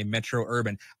in a metro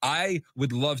urban. I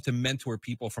would love to mentor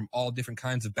people from all different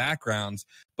kinds of backgrounds,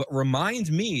 but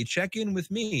check in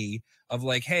with me of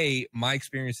like, hey, my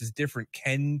experience is different.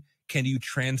 Can you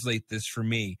translate this for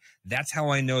me? That's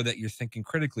how I know that you're thinking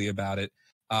critically about it.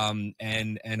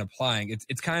 And applying.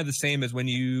 It's kind of the same as when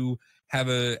you have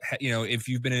if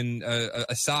you've been in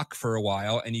a SOC for a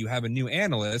while and you have a new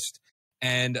analyst,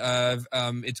 and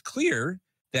it's clear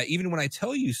that even when I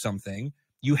tell you something,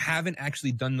 you haven't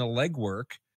actually done the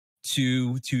legwork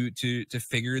to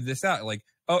figure this out. Like,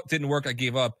 oh, it didn't work, I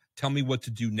gave up. Tell me what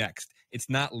to do next. It's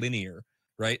not linear,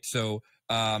 right? So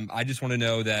I just want to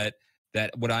know that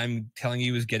what I'm telling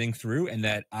you is getting through, and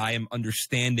that I am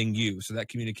understanding you. So that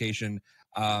communication,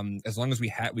 as long as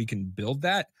we can build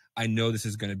that, I know this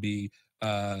is going to be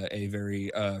a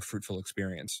very fruitful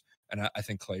experience. And I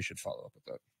think Clay should follow up with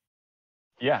that.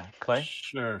 Yeah, Clay?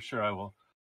 Sure, I will.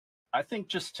 I think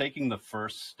just taking the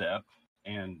first step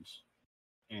and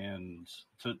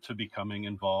to becoming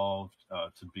involved,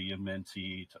 to be a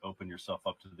mentee, to open yourself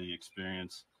up to the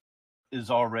experience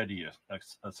is already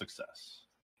a success.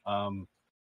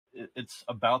 It's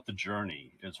about the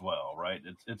journey as well, right?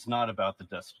 It's not about the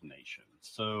destination.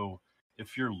 So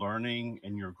if you're learning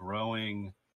and you're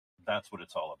growing, that's what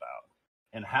it's all about.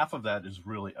 And half of that is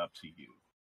really up to you.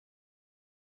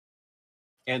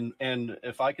 And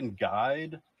if I can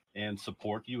guide and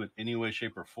support you in any way,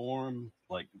 shape, or form,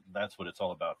 like, that's what it's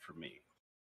all about for me.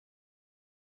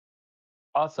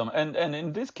 Awesome. And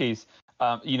in this case,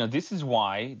 this is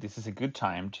why this is a good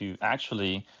time to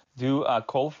actually do a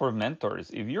call for mentors.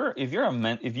 If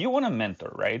you want to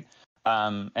mentor, right?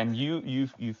 And you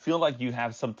feel like you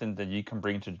have something that you can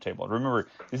bring to the table. Remember,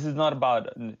 this is not about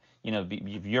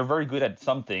if you're very good at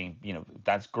something,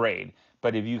 that's great.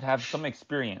 But if you have some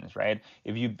experience, right?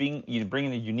 If you bring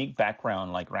in a unique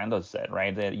background, like Rando said,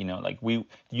 right? That like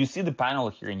you see the panel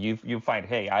here, and you find,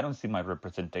 hey, I don't see my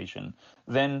representation.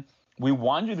 Then we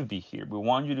want you to be here. We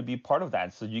want you to be part of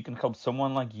that, so you can help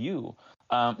someone like you.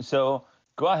 So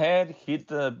go ahead, hit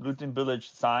the Blue Team Village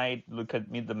site, look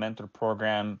at Meet the Mentor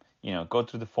program. Go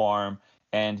to the forum,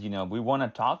 and we want to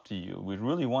talk to you. We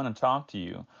really want to talk to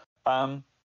you.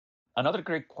 Another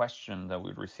great question that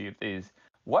we received is,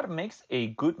 what makes a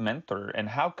good mentor, and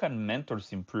how can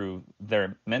mentors improve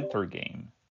their mentor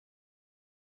game?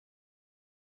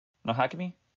 No,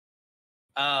 Hakimi?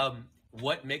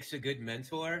 What makes a good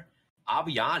mentor? I'll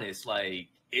be honest, like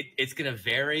it's going to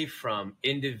vary from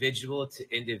individual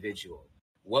to individual.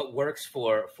 What works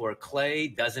for Clay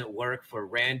doesn't work for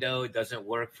Rando, doesn't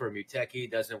work for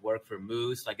Muteki, doesn't work for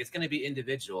Moose. Like, it's going to be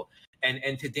individual.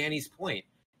 And to Danny's point,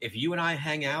 if you and I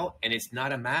hang out and it's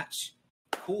not a match,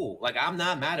 cool. Like, I'm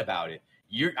not mad about it.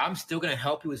 I'm still going to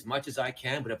help you as much as I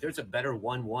can. But if there's a better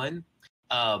 1-1,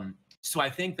 so I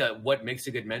think that what makes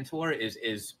a good mentor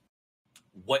is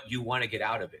what you want to get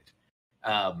out of it.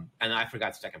 And I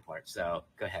forgot the second part, so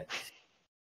go ahead.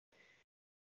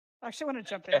 I actually want to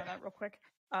jump in on that real quick.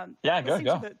 Yeah, go. To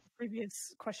the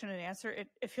previous question and answer,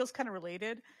 it feels kind of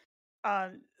related.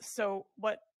 So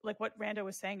what Rando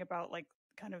was saying about like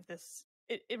kind of this,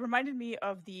 it reminded me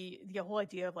of the whole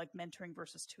idea of like mentoring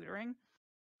versus tutoring.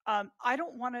 I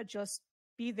don't want to just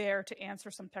be there to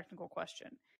answer some technical question,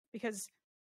 because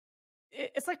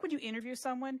it's like when you interview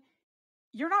someone,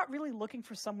 you're not really looking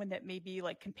for someone that maybe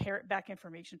like can parrot back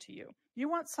information to you. You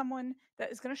want someone that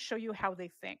is going to show you how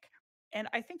they think. And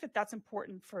I think that that's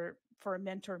important for a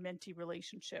mentor-mentee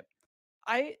relationship.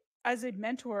 I, as a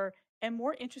mentor, am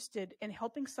more interested in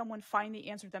helping someone find the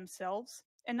answer themselves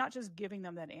and not just giving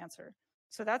them that answer.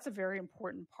 So that's a very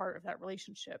important part of that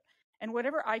relationship. And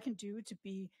whatever I can do to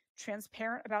be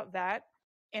transparent about that,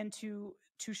 and to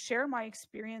share my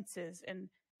experiences, and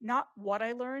not what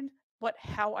I learned, but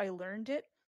how I learned it,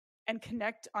 and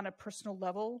connect on a personal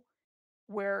level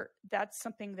where that's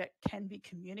something that can be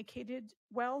communicated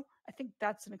well, I think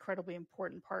that's an incredibly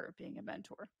important part of being a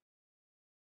mentor.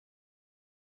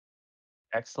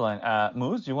 Excellent.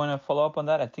 Moose, do you want to follow up on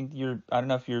that? I don't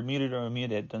know if you're muted or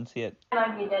unmuted. Don't see it.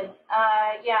 I'm unmuted.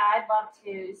 Yeah, I'd love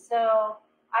to. So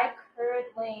I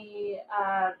currently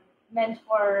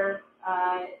mentor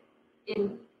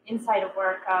inside of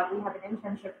work. We have an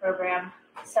internship program.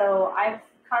 So I've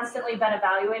constantly been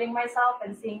evaluating myself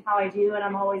and seeing how I do, and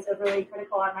I'm always overly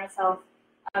critical on myself.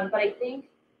 But I think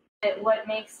that what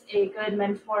makes a good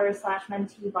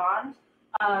mentor/mentee bond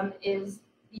is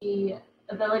the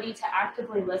ability to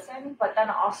actively listen, but then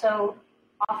also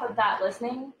off of that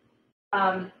listening,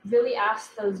 really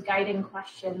ask those guiding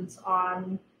questions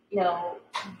on,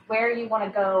 where you want to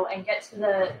go and get to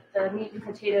the meat and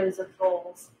potatoes of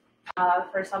goals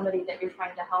for somebody that you're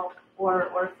trying to help,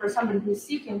 or for somebody who's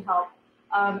seeking help.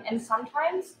 And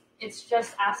sometimes it's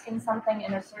just asking something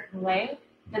in a certain way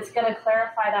that's going to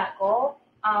clarify that goal.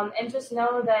 And just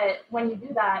know that when you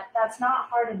do that, that's not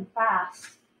hard and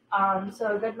fast.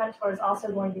 So a good mentor is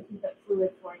also going to keep it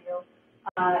fluid for you.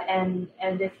 And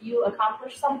if you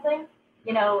accomplish something,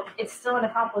 it's still an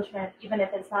accomplishment, even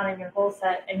if it's not in your goal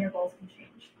set, and your goals can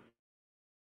change.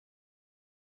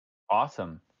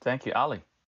 Awesome. Thank you, Ali.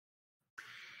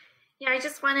 Yeah, I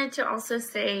just wanted to also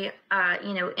say,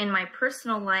 in my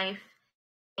personal life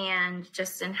and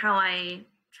just in how I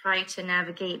try to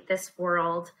navigate this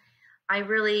world, I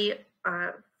really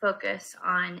focus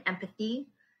on empathy,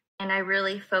 and I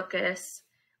really focus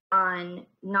on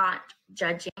not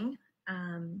judging.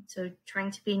 So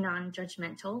trying to be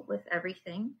non-judgmental with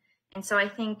everything. And so I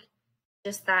think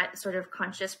just that sort of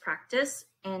conscious practice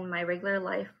in my regular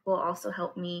life will also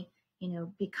help me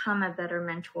become a better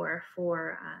mentor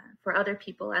for other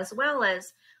people, as well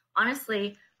as,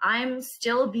 honestly, I'm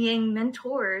still being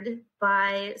mentored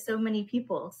by so many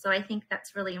people. So I think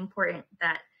that's really important,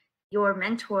 that your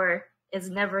mentor is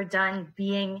never done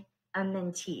being a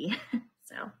mentee.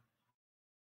 So.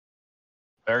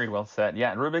 Very well said.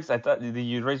 Yeah, Rubix, I thought, did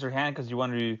you raise your hand because you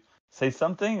wanted to say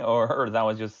something, or that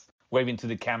was just waving to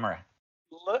the camera?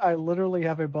 I literally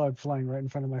have a bug flying right in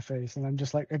front of my face, and I'm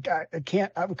just like, I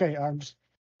can't. Okay, I'm just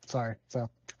sorry. So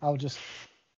I'll just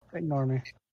ignore me.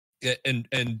 Yeah,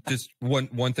 and just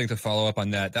one thing to follow up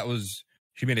on that.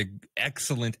 She made an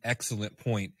excellent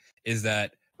point, is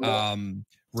that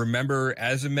Remember,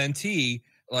 as a mentee,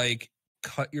 like,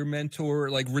 cut your mentor.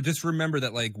 Like, just remember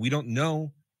that, like, we don't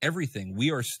know everything.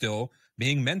 We are still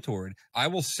being mentored. I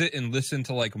will sit and listen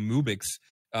to, like, Mubix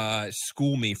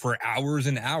school me for hours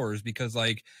and hours because,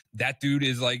 like, that dude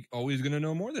is, like, always going to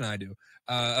know more than I do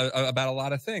about a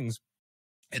lot of things.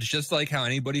 It's just like how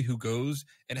anybody who goes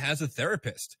and has a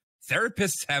therapist.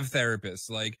 Therapists have therapists.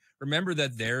 Like, remember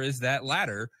that there is that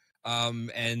ladder.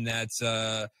 And that's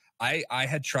I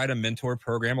had tried a mentor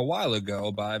program a while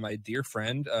ago by my dear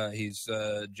friend. He's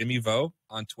Jimmy Vo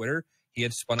on Twitter. He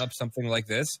had spun up something like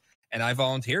this, and I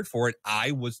volunteered for it.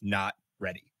 I was not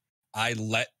ready. I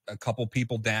let a couple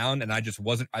people down, and I just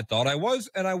wasn't. I thought I was,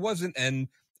 and I wasn't, and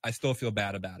I still feel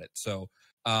bad about it. So,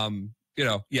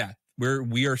 yeah,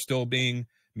 we are still being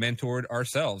mentored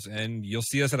ourselves, and you'll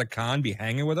see us at a con be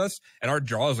hanging with us, and our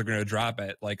jaws are going to drop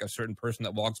at like a certain person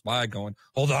that walks by going,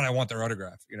 hold on, I want their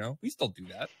autograph. We still do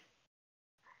that.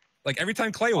 Like every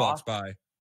time Clay walks by.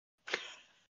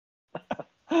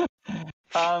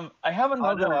 I have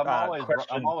another question.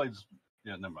 I'm always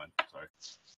yeah, never mind. Sorry.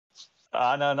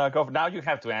 No, go. Now you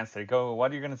have to answer. Go.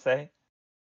 What are you going to say?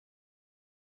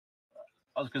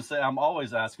 I was going to say I'm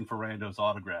always asking for Rando's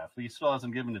autograph. He still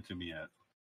hasn't given it to me yet.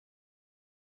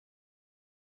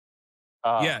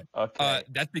 Okay.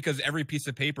 That's because every piece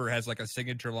of paper has like a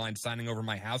signature line signing over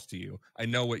my house to you. I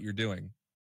know what you're doing.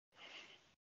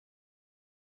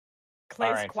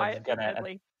 Clay's quiet.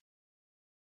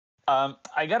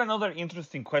 I got another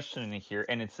interesting question in here,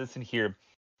 and it says in here,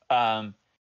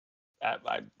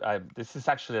 this is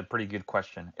actually a pretty good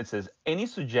question. It says, any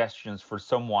suggestions for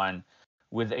someone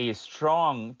with a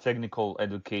strong technical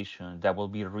education that will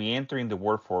be re-entering the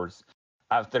workforce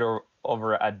after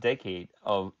over a decade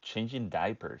of changing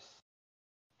diapers?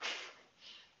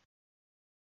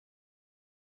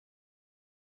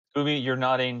 Ubi, you're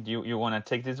nodding. You want to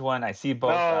take this one? I see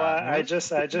both. No, I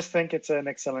just think it's an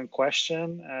excellent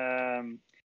question.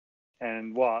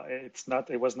 And well,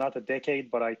 it was not a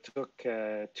decade, but I took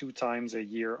 2 times a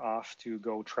year off to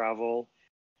go travel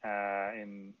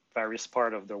in various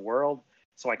parts of the world.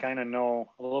 So I kind of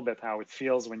know a little bit how it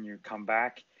feels when you come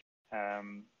back.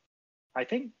 I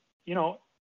think,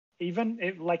 even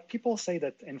if, like, people say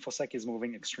that InfoSec is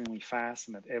moving extremely fast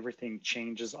and that everything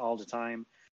changes all the time,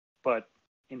 but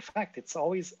in fact, it's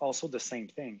always also the same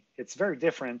thing. It's very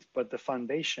different, but the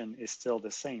foundation is still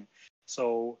the same.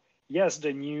 So yes,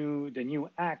 the new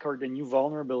hack or the new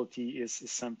vulnerability is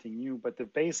something new, but the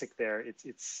basic there,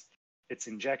 it's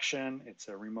injection, it's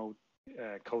a remote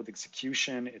code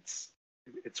execution, it's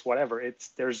whatever.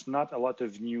 There's not a lot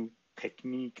of new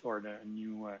technique or the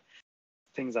new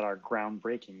things that are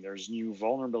groundbreaking. There's new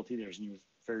vulnerability, there's new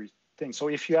very things. So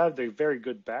if you have the very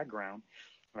good background,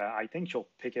 I think you'll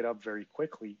pick it up very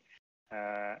quickly.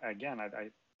 Again,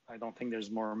 I don't think there's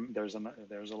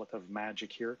a lot of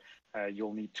magic here.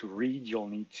 You'll need to read. You'll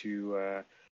need to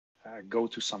go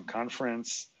to some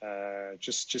conference.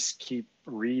 Just keep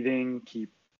reading.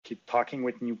 Keep talking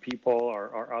with new people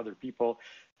or other people,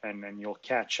 and then you'll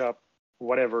catch up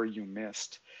whatever you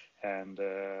missed. And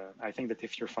I think that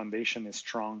if your foundation is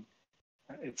strong,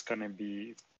 it's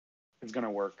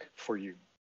gonna work for you.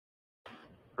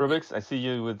 Rubix, I see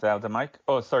you without the mic.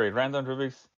 Oh, sorry, Random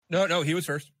Rubix. No, he was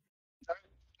first.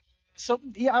 So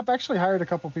yeah, I've actually hired a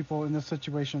couple people in this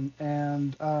situation,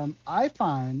 and I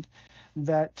find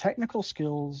that technical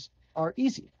skills are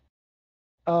easy.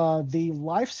 The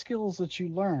life skills that you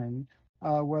learn,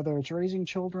 whether it's raising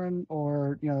children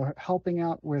or helping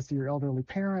out with your elderly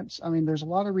parents, I mean, there's a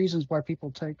lot of reasons why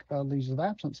people take leaves of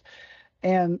absence,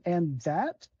 and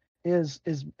that is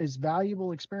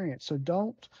valuable experience. So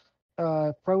don't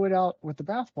throw it out with the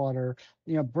bathwater.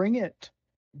 Bring it,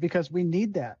 because we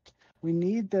need that. We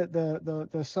need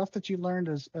the stuff that you learned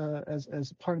as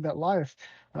part of that life.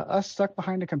 Us stuck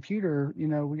behind a computer,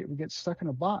 we get stuck in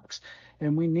a box,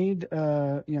 and we need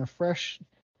fresh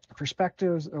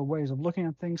perspectives, ways of looking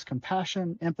at things,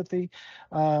 compassion, empathy.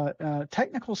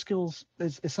 Technical skills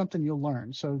is something you'll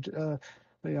learn. So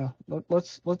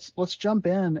let's jump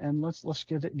in and let's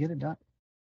get it done.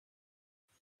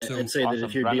 So, and say that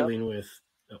if you're dealing with,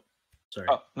 sorry.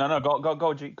 Oh, no,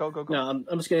 go, G, go. No, I'm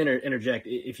just going to interject.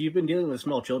 If you've been dealing with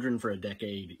small children for a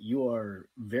decade, you are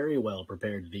very well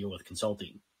prepared to deal with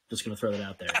consulting. Just going to throw that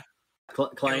out there.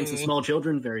 Clients and small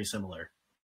children, very similar.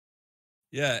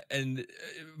 Yeah, and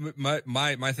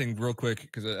my thing, real quick,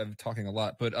 because I'm talking a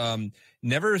lot, but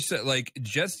never said, like,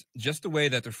 just the way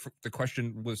that the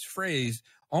question was phrased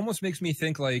almost makes me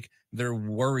think like they're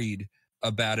worried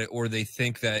about it, or they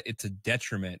think that it's a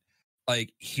detriment.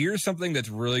 Like, here's something that's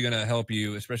really going to help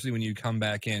you, especially when you come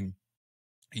back in.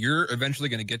 You're eventually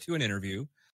going to get to an interview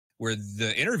where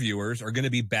the interviewers are going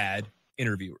to be bad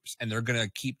interviewers, and they're going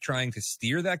to keep trying to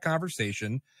steer that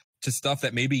conversation to stuff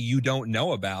that maybe you don't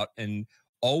know about, and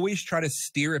always try to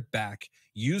steer it back.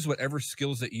 Use whatever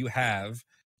skills that you have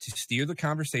to steer the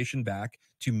conversation back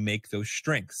to make those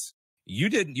strengths. You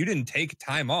didn't take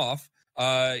time off.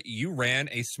 You ran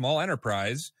a small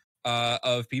enterprise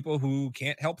of people who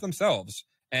can't help themselves,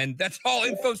 and that's all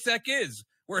InfoSec is.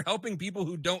 We're helping people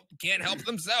who can't help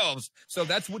themselves. So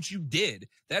that's what you did.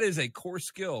 That is a core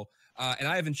skill. And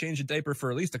I haven't changed a diaper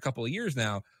for at least a couple of years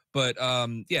now. But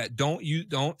yeah, don't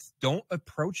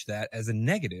approach that as a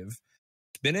negative.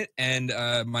 Spin it. And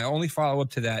my only follow up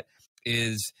to that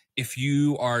is, if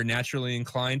you are naturally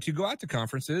inclined to go out to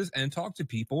conferences and talk to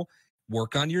people,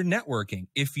 work on your networking.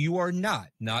 If you are not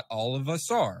all of us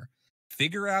are,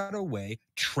 figure out a way,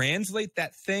 translate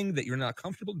that thing that you're not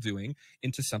comfortable doing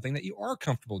into something that you are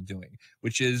comfortable doing,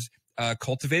 which is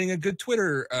cultivating a good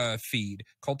Twitter feed,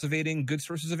 cultivating good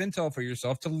sources of intel for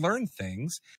yourself to learn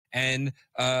things. And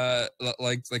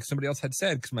like somebody else had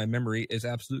said, because my memory is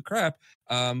absolute crap,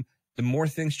 the more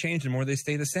things change, the more they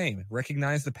stay the same.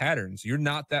 Recognize the patterns. You're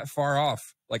not that far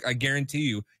off. Like, I guarantee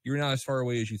you, you're not as far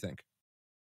away as you think.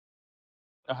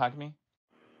 Hackney?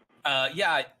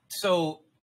 Yeah, so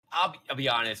I'll be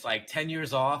honest, like 10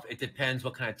 years off, it depends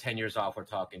what kind of 10 years off we're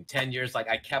talking. 10 years like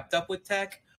I kept up with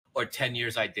tech, or 10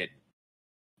 years I didn't.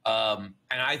 And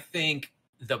I think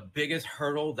the biggest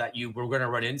hurdle that we're going to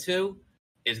run into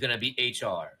is going to be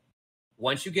HR.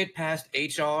 Once you get past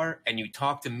HR and you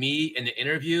talk to me in the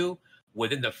interview,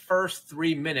 within the first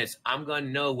 3 minutes, I'm going to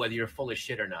know whether you're full of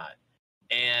shit or not.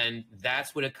 And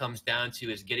that's what it comes down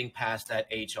to, is getting past that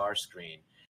HR screen.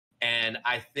 And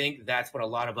I think that's what a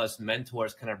lot of us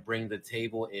mentors kind of bring to the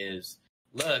table is,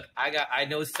 look, I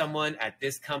know someone at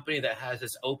this company that has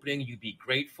this opening you'd be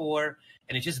great for,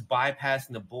 and it's just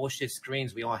bypassing the bullshit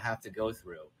screens we all have to go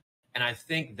through. And I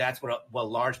think that's what a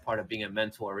large part of being a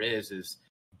mentor is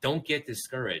don't get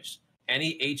discouraged.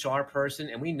 Any HR person,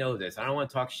 and we know this, I don't want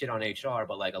to talk shit on HR,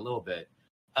 but like a little bit,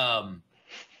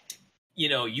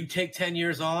 you take 10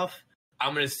 years off,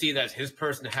 I'm going to see that his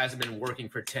person hasn't been working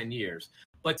for 10 years.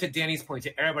 But to Danny's point,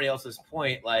 to everybody else's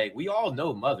point, like, we all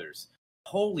know mothers.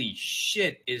 Holy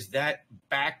shit, is that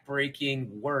backbreaking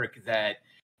work that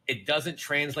it doesn't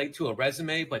translate to a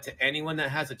resume, but to anyone that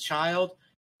has a child,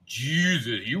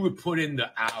 Jesus, you would put in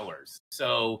the hours.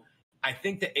 So I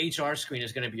think the HR screen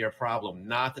is going to be your problem,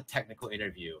 not the technical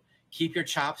interview. Keep your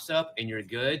chops up and you're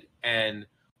good. And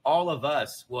all of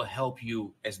us will help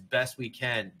you as best we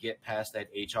can get past that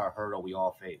HR hurdle we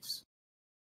all face.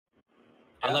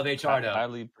 Yeah, I love HR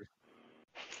though.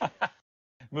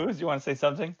 Moose, you want to say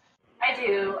something? I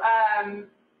do.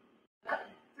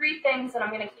 3 things, and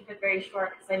I'm going to keep it very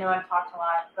short because I know I've talked a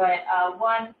lot. But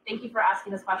one, thank you for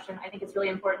asking this question. I think it's really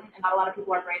important, and not a lot of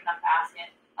people are brave enough to ask it.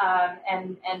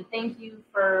 And thank you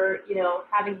for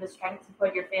having the strength to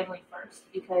put your family first,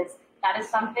 because that is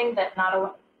something that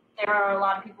there are a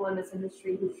lot of people in this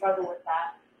industry who struggle with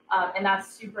that, and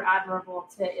that's super admirable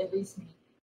to at least me.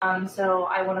 So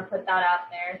I want to put that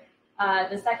out there.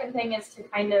 The second thing is to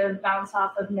kind of bounce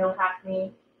off of No Hack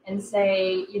Me and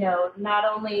say, not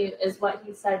only is what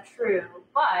he said true,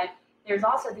 but there's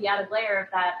also the added layer of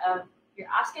that of you're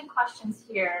asking questions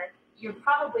here, you're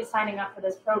probably signing up for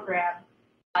this program,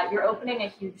 you're opening a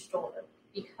huge door,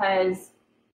 because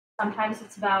sometimes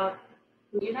it's about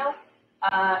who you know,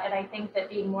 and I think that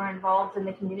being more involved in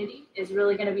the community is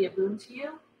really going to be a boon to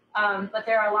you. But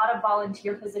there are a lot of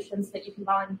volunteer positions that you can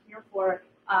volunteer for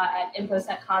at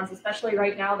InfoSec cons, especially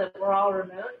right now that we're all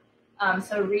remote.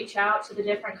 So reach out to the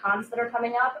different cons that are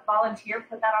coming up, volunteer,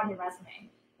 put that on your resume.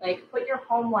 Like, put your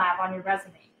home lab on your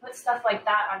resume, put stuff like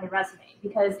that on your resume,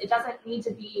 because it doesn't need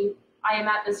to be, I am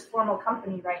at this formal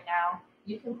company right now.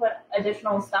 You can put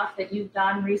additional stuff that you've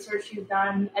done, research you've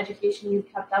done, education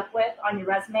you've kept up with on your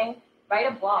resume. Write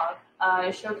a blog,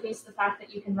 showcase the fact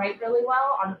that you can write really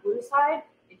well on the blue side.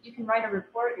 If you can write a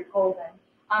report, you're golden.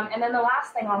 And then the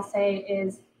last thing I'll say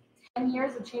is 10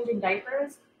 years of changing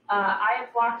diapers. I have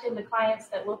walked into clients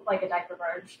that look like a diaper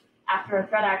barge after a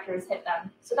threat actor has hit them.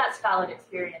 So that's valid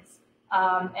experience.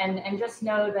 And just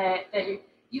know that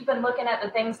you've been looking at the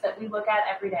things that we look at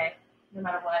every day, no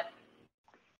matter what.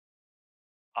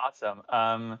 Awesome.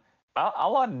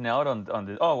 I'll add a note on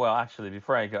this. Oh, well, actually,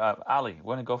 before I go, Ali,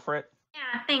 want to go for it?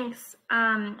 Yeah, thanks.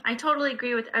 I totally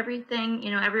agree with everything,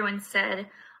 everyone said.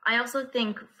 I also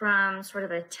think from sort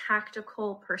of a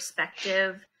tactical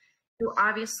perspective, you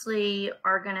obviously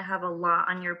are going to have a lot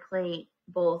on your plate,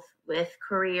 both with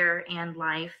career and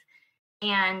life.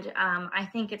 And I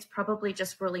think it's probably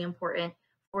just really important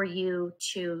for you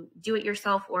to do it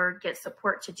yourself or get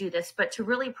support to do this, but to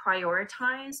really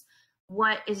prioritize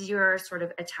what is your sort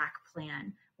of attack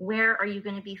plan. Where are you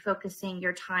going to be focusing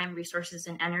your time, resources,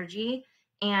 and energy,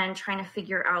 and trying to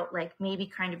figure out, like, maybe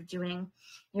kind of doing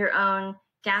your own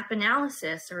gap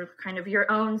analysis or kind of your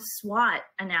own SWOT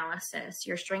analysis,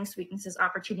 your strengths, weaknesses,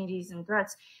 opportunities, and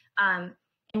threats, and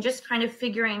just kind of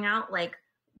figuring out like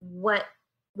what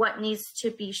needs to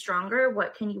be stronger,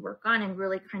 what can you work on, and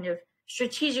really kind of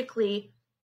strategically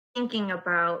thinking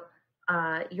about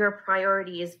your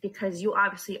priorities, because you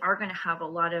obviously are going to have a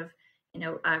lot of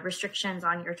restrictions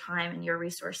on your time and your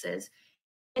resources.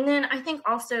 And then I think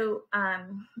also,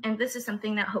 and this is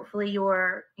something that hopefully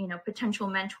your potential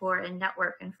mentor and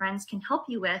network and friends can help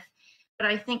you with, but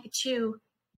I think too,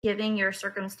 given your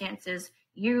circumstances,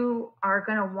 you are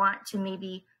going to want to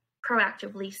maybe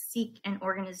proactively seek an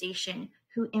organization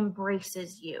who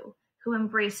embraces you, who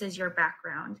embraces your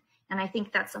background. And I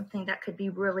think that's something that could be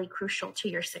really crucial to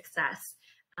your success.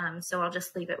 So I'll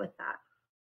just leave it with that.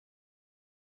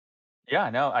 Yeah,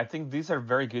 no, I think these are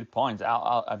very good points.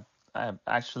 I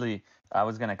actually, I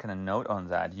was gonna kind of note on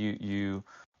that.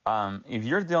 If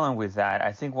you're dealing with that,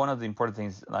 I think one of the important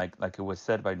things, like it was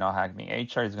said by No Hack Me,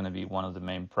 HR is gonna be one of the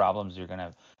main problems you're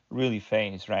gonna really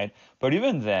face, right? But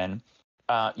even then,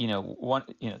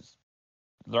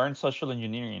 learn social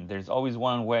engineering. There's always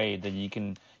one way that you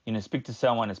can, speak to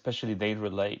someone, especially they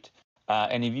relate.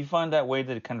 And if you find that way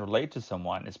that it can relate to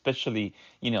someone, especially,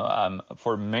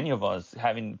 for many of us,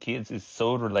 having kids is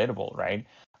so relatable, right?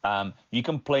 You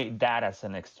can play that as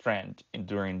an strength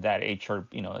during that HR,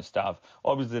 stuff.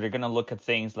 Obviously, they're gonna look at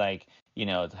things like,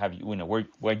 have you,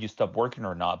 where you stop working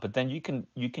or not. But then you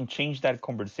can change that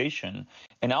conversation.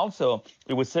 And also,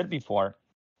 it was said before,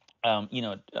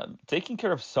 taking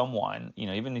care of someone,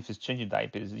 even if it's changing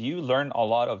diapers, you learn a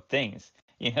lot of things,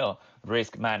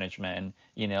 risk management,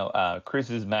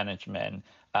 crisis management,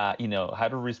 how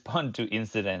to respond to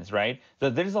incidents, right? So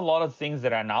there's a lot of things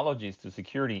that are analogies to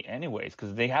security anyways,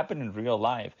 because they happen in real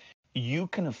life. You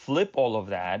can flip all of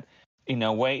that in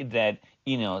a way that,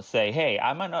 say, hey,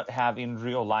 I might not have in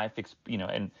real life,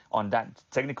 and on that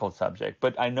technical subject,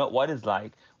 but I know what it's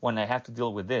like when I have to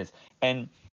deal with this. And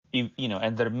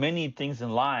and there are many things in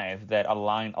life that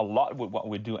align a lot with what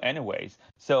we do anyways.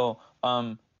 So,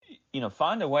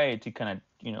 find a way to kind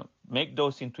of, make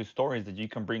those into stories that you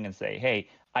can bring and say, hey,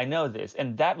 I know this.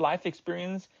 And that life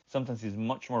experience sometimes is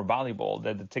much more valuable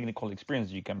than the technical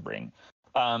experience you can bring.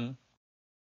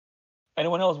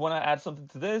 Anyone else want to add something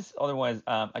to this? Otherwise,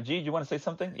 Ajit, you want to say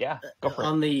something? Yeah, go for it.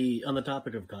 On the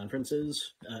topic of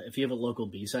conferences, if you have a local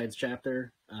B-Sides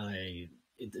chapter,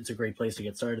 it's a great place to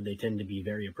get started. They tend to be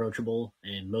very approachable,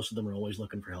 and most of them are always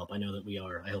looking for help. I know that we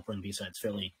are. I help run B-Sides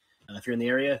Philly. If you're in the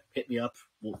area, hit me up.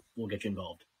 We'll get you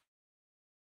involved.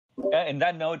 Yeah, in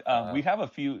that note, we have a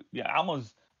few. Yeah,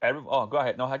 almost every. Oh, go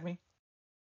ahead. No, hack me.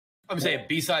 I'm saying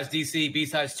B-Sides DC,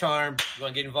 B-Sides Charm. You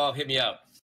want to get involved? Hit me up.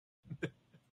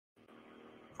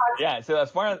 Yeah. So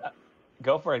as far as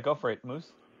go for it,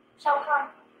 Moose. Shelcon.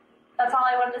 That's all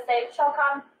I wanted to say.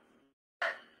 Shelcon.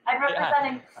 I'm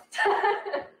representing.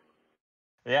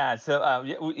 Yeah, so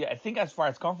I think as far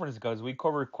as conference goes, we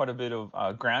covered quite a bit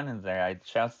of ground in there. I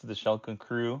shouts to the Shelcon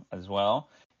crew as well.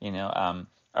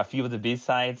 A few of the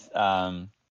B-sides.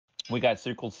 We got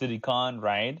Circle City Con,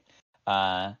 right?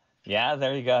 Yeah,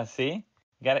 there you go. See,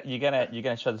 you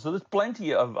gotta show. So there's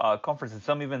plenty of conferences.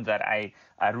 Some even that I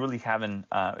really haven't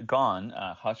gone.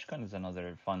 HushCon is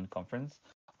another fun conference.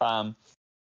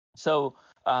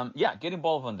 Get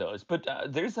involved on those. But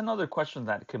there's another question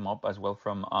that came up as well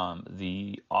from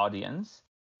the audience.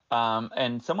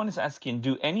 And someone is asking,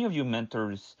 do any of you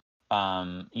mentors,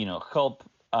 help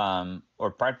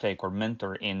or partake or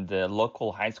mentor in the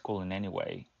local high school in any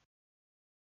way?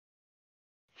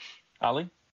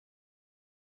 Ali?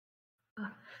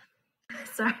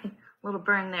 Sorry, a little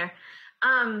burn there.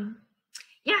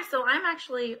 Yeah, so I'm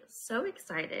actually so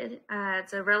excited.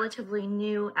 It's a relatively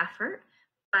new effort.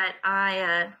 But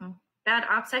bad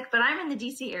OPSEC, but I'm in the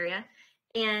DC area,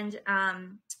 and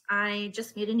I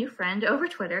just made a new friend over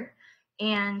Twitter,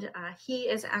 and he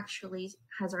has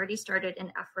already started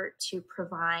an effort to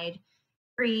provide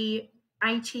free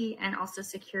IT and also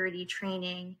security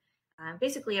training,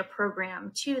 basically a program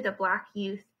to the Black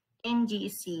youth in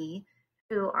DC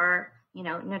who are,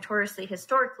 notoriously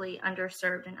historically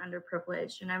underserved and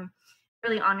underprivileged. And I'm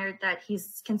really honored that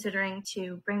he's considering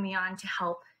to bring me on to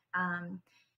help.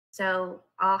 So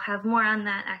I'll have more on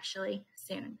that actually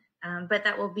soon, but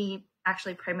that will be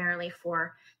actually primarily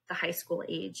for the high school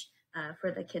age,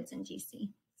 for the kids in DC.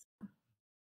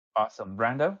 Awesome.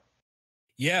 Brando?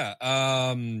 Yeah.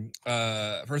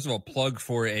 First of all, plug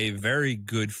for a very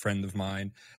good friend of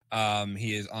mine.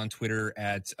 He is on Twitter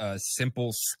at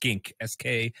Simple Skink,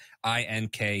 Skink.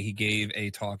 He gave a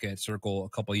talk at Circle a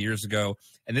couple of years ago,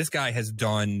 and this guy has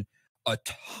done a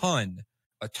ton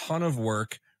of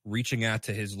work reaching out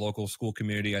to his local school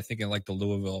community. I think in like the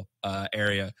Louisville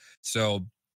area. So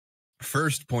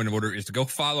first point of order is to go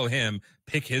follow him,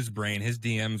 pick his brain. His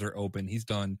DMs are open. He's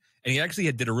done, and he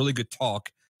actually did a really good talk.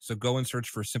 So go and search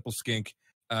for Simple Skink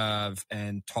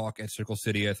and talk at Circle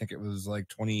City. I think it was like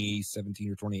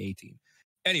 2017 or 2018.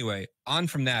 Anyway, on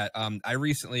from that, I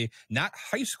recently, not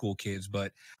high school kids,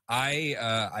 but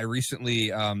I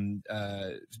recently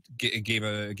gave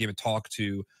a talk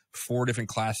to 4 different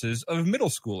classes of middle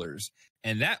schoolers,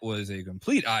 and that was a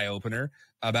complete eye opener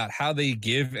about how they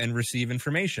give and receive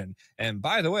information. And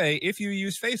by the way, if you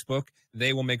use Facebook,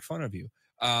 they will make fun of you.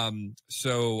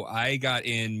 So I got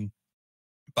in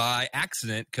by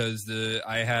accident because this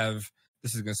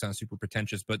is going to sound super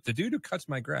pretentious, but the dude who cuts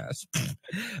my grass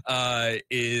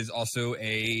is also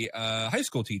a high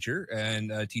school teacher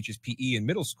and teaches PE in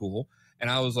middle school. And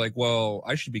I was like, well,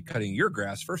 I should be cutting your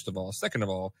grass, first of all. Second of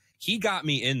all, he got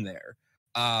me in there.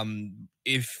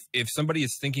 If somebody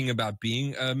is thinking about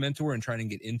being a mentor and trying to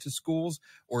get into schools,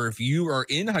 or if you are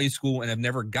in high school and have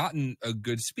never gotten a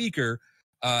good speaker,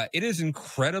 it is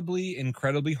incredibly,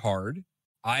 incredibly hard,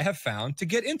 I have found, to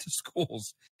get into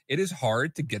schools. It is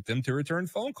hard to get them to return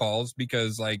phone calls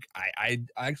because, like, I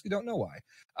actually don't know why.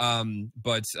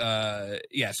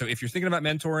 Yeah, so if you're thinking about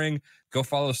mentoring, go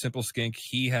follow Simple Skink.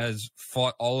 He has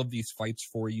fought all of these fights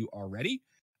for you already.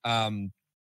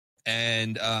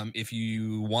 If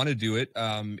you want to do it,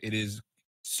 it is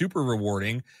super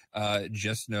rewarding.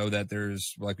 Just know that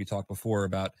there's, like we talked before,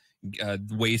 about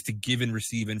ways to give and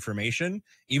receive information.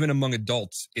 Even among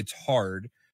adults, it's hard.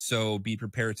 So be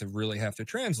prepared to really have to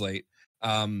translate.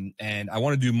 And I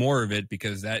want to do more of it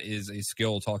because that is a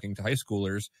skill, talking to high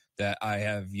schoolers, that I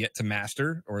have yet to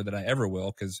master, or that I ever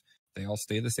will, because they all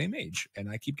stay the same age and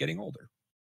I keep getting older.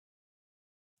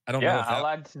 I don't know if I'll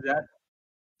add to that.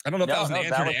 I don't know if that was an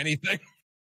answer to anything.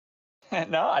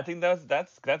 No, I think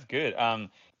that's good.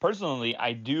 Personally,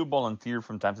 I do volunteer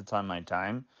from time to time my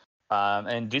time,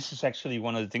 and this is actually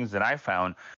one of the things that I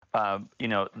found.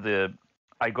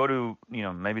 I go to,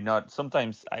 maybe not,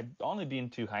 sometimes I've only been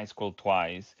to high school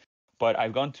twice, but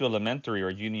I've gone to elementary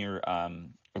or junior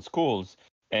schools,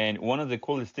 and one of the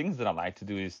coolest things that I like to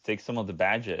do is take some of the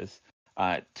badges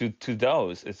to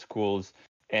those schools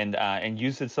and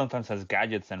use it sometimes as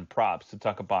gadgets and props to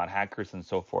talk about hackers and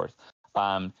so forth.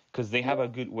 Because they have a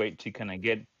good way to kind of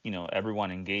get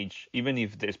everyone engaged, even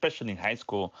if especially in high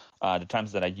school, the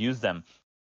times that I use them.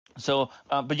 So,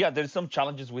 but yeah, there's some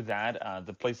challenges with that.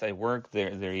 The place I work,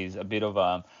 there is a bit of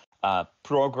a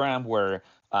program where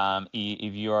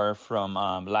if you are from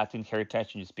Latin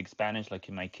heritage and you speak Spanish, like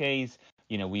in my case,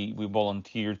 we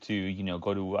volunteer to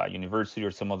go to a university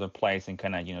or some other place and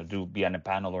kind of be on a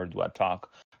panel or do a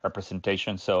talk or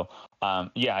presentation. So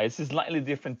yeah, it's slightly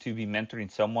different to be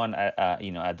mentoring someone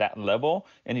at that level,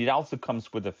 and it also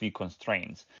comes with a few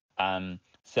constraints.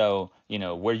 So,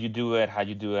 where you do it, how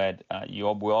you do it, we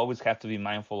always have to be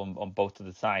mindful on both of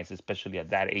the sides, especially at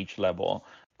that age level,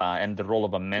 and the role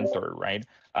of a mentor, right?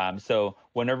 So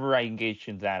whenever I engage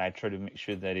in that, I try to make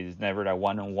sure that it is never a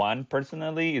one-on-one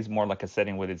personally. It's more like a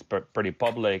setting where it's pretty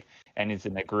public and it's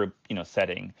in a group,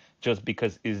 setting, just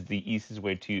because it's the easiest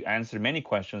way to answer many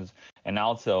questions. And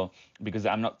also because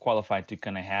I'm not qualified to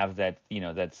kind of have that,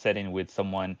 that setting with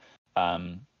someone,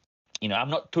 I'm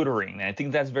not tutoring. And I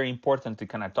think that's very important to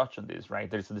kind of touch on this, right?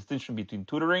 There's a distinction between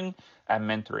tutoring and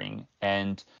mentoring.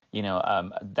 And,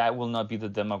 that will not be the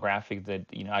demographic that,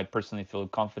 I personally feel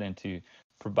confident to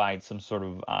provide some sort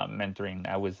of mentoring.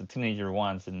 I was a teenager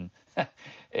once and,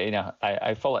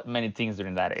 I followed many things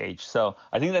during that age. So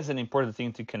I think that's an important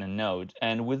thing to kind of note.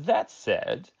 And with that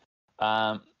said,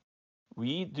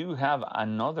 we do have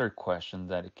another question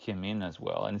that came in as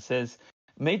well. And it says,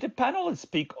 may the panelists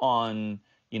speak on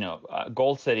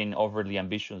goal setting over the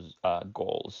ambitious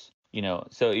goals.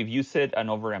 So if you set an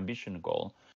over ambition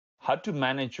goal, how to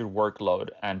manage your workload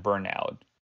and burnout,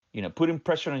 putting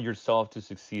pressure on yourself to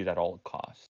succeed at all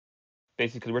costs.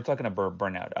 Basically, we're talking about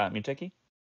burnout. Miteki?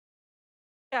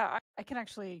 Yeah, I think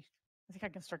I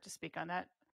can start to speak on that.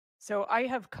 So I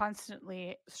have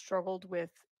constantly struggled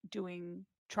with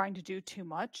trying to do too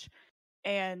much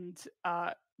and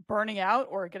burning out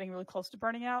or getting really close to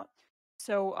burning out.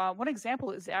 So one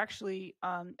example is actually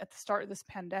at the start of this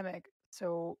pandemic.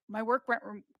 So my work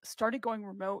started going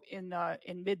remote in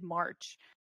mid-March,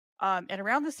 and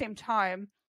around the same time,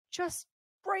 just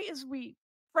right as we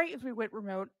went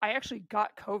remote, I actually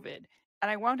got COVID,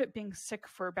 and I wound up being sick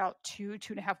for about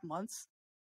 2.5 months.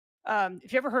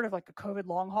 If you ever heard of like a COVID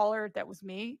long hauler, that was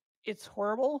me. It's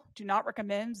horrible. Do not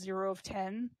recommend. 0 of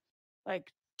 10.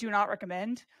 Like, do not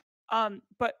recommend.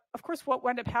 But of course, what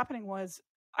wound up happening was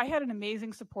I had an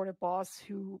amazing supportive boss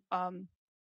who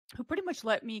pretty much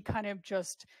let me kind of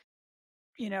just,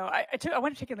 I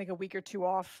went to take like a week or two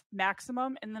off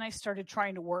maximum, and then I started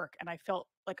trying to work, and I felt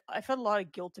a lot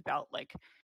of guilt about like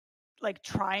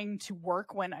trying to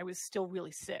work when I was still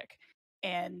really sick,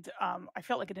 and I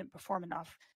felt like I didn't perform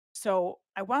enough. So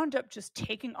I wound up just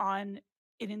taking on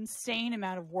an insane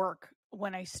amount of work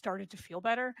when I started to feel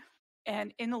better.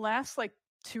 And in the last like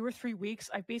 2 or 3 weeks,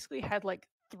 I basically had like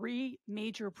 3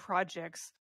 major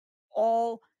projects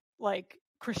all like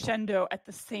crescendo at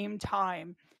the same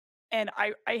time. And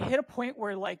I hit a point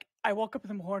where like I woke up in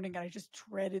the morning and I just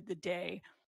dreaded the day.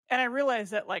 And I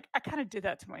realized that like I kind of did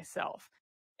that to myself.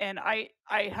 And I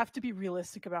have to be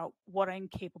realistic about what I'm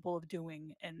capable of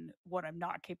doing and what I'm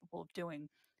not capable of doing.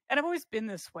 And I've always been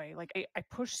this way. Like I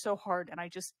push so hard and I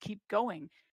just keep going.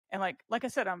 And like I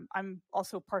said, I'm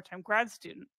also a part-time grad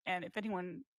student. And if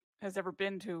anyone has ever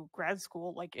been to grad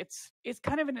school, like it's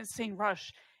kind of an insane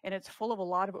rush, and it's full of a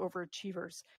lot of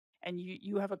overachievers. And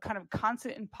you have a kind of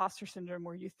constant imposter syndrome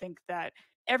where you think that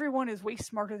everyone is way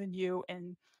smarter than you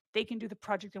and they can do the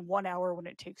project in 1 hour when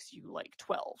it takes you like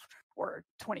 12 or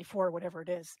 24, whatever it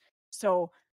is.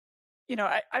 So,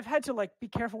 I've had to like be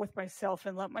careful with myself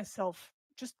and let myself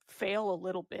just fail a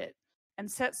little bit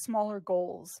and set smaller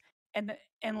goals and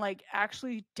like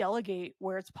actually delegate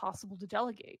where it's possible to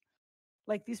delegate.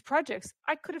 Like these projects,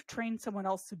 I could have trained someone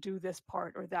else to do this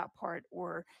part or that part,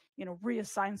 or,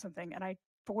 reassign something. And I,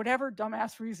 for whatever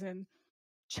dumbass reason,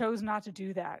 chose not to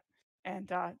do that.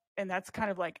 And that's kind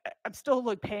of like, I'm still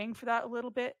like paying for that a little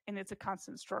bit, and it's a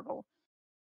constant struggle.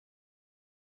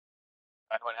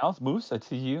 Anyone else? Moose, I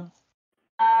see you.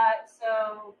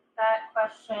 So that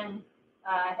question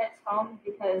hits home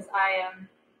because I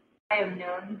am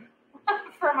known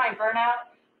for my burnout.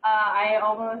 I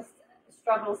almost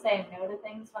struggle saying no to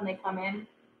things when they come in,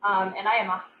 and I am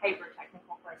a hyper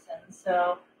technical person.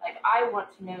 So like I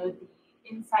want to know the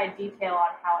inside detail on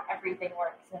how everything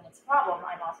works, and it's a problem.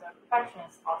 I'm also a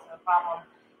perfectionist, also a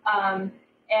problem.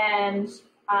 And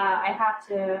I have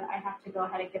to go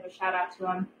ahead and give a shout out to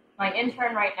him. My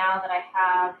intern right now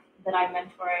that I'm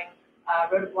mentoring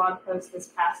wrote a blog post this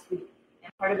past week,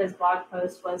 and part of his blog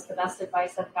post was the best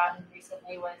advice I've gotten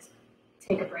recently was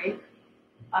take a break.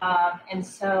 And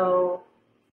so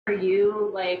for you,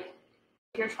 like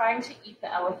if you're trying to eat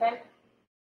the elephant,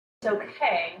 it's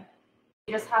okay.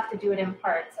 You just have to do it in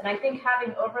parts. And I think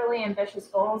having overly ambitious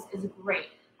goals is great.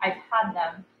 I've had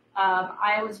them.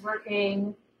 I was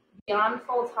working beyond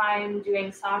full-time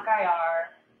doing SOC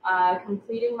IR,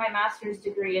 completing my master's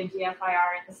degree in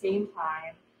DFIR at the same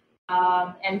time,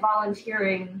 and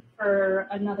volunteering for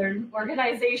another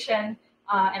organization.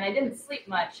 And I didn't sleep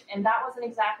much, and that wasn't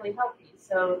exactly healthy.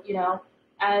 So,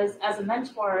 as a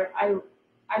mentor,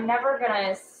 I'm never going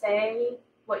to say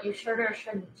what you should or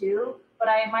shouldn't do, but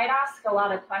I might ask a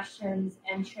lot of questions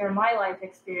and share my life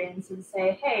experience and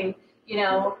say, hey,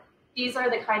 these are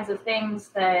the kinds of things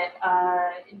that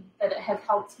have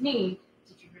helped me.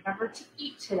 Did you remember to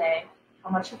eat today? How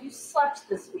much have you slept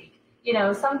this week?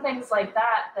 Some things like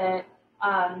that,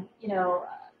 my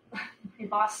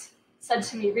boss said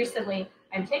to me recently,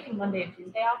 I'm taking Monday and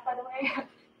Tuesday off, by the way,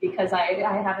 because I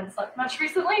haven't slept much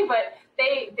recently, but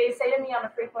they say to me on a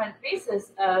frequent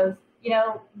basis of,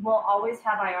 we'll always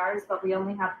have IRs, but we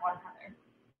only have one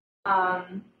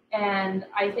Heather. And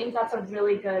I think that's a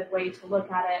really good way to look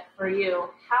at it for you.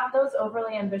 Have those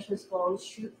overly ambitious goals,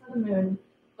 shoot for the moon,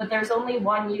 but there's only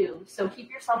one you, so keep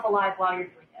yourself alive while you're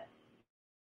doing it.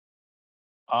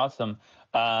 Awesome.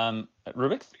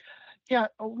 Rubik's? Yeah,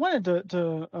 I wanted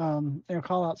to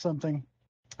call out something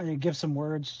and give some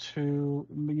words to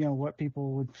what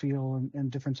people would feel in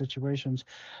different situations,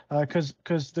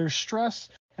 because there's stress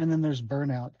and then there's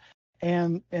burnout,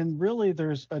 and really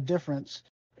there's a difference,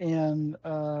 and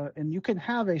you can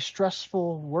have a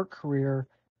stressful work career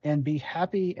and be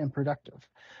happy and productive.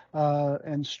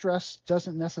 And stress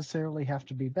doesn't necessarily have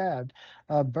to be bad.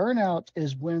 Burnout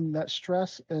is when that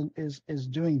stress is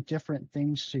doing different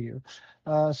things to you.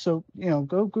 So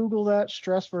go Google that,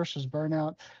 stress versus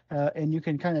burnout, and you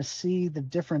can kind of see the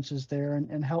differences there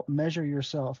and help measure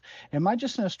yourself. Am I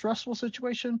just in a stressful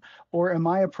situation, or am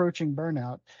I approaching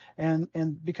burnout? And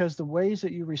because the ways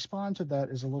that you respond to that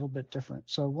is a little bit different.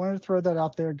 So I wanted to throw that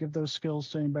out there, give those skills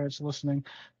to anybody that's listening,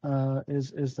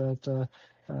 is that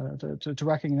to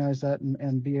recognize that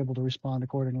and be able to respond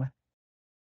accordingly.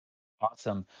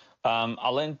 Awesome.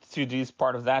 I'll introduce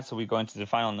part of that, so we go into the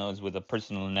final notes with a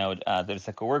personal note. There's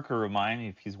a coworker of mine,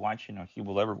 if he's watching or he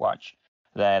will ever watch,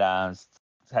 that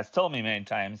has told me many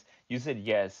times, you said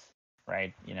yes,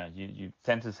 right? You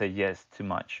tend to say yes too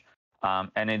much.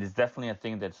 And it is definitely a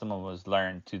thing that some of us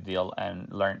learn to deal and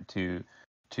learn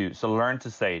so learn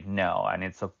to say no, and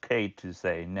it's okay to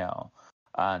say no.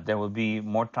 There will be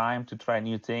more time to try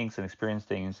new things and experience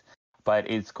things, but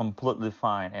it's completely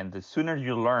fine. And the sooner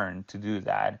you learn to do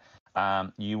that,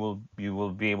 you will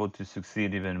be able to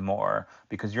succeed even more,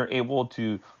 because you're able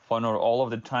to funnel all of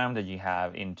the time that you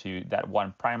have into that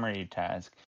one primary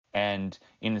task. And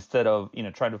instead of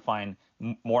try to find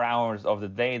more hours of the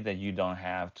day that you don't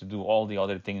have to do all the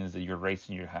other things that you're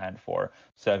raising your hand for.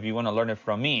 So if you want to learn it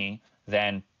from me,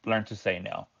 then learn to say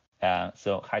no.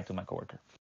 So hi to my coworker.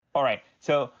 All right,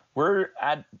 so we're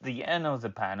at the end of the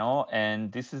panel,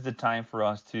 and this is the time for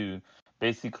us to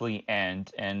basically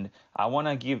end. And I want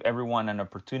to give everyone an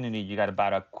opportunity. You got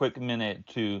about a quick minute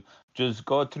to just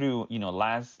go through,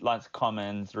 last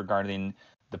comments regarding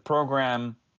the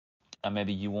program.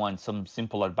 Maybe you want some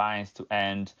simple advice to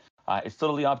end. It's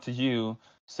totally up to you.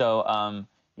 So,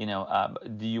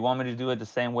 do you want me to do it the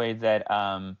same way that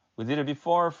we did it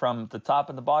before, from the top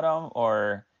and the bottom,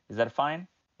 or is that fine?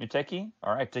 Miteki?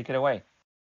 All right, take it away.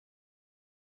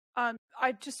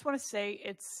 I just want to say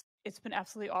it's been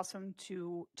absolutely awesome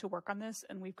to work on this,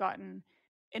 and we've gotten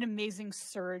an amazing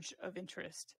surge of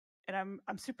interest. And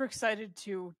I'm super excited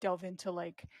to delve into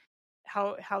like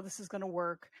how this is going to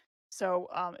work. So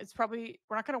it's probably,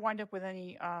 we're not going to wind up with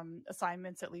any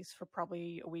assignments, at least for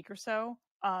probably a week or so.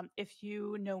 If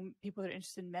you know people that are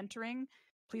interested in mentoring,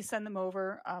 please send them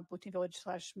over,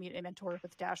 blueteamvillage/meet a mentor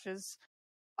with dashes.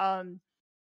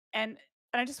 And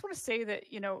I just want to say that,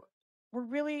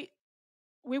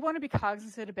 we want to be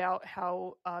cognizant about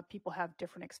how people have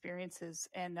different experiences.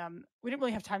 And we didn't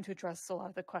really have time to address a lot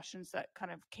of the questions that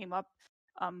kind of came up.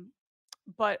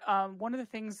 But one of the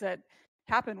things that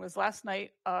happened was last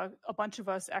night, a bunch of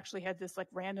us actually had this like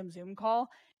random Zoom call,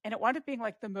 and it wound up being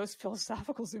like the most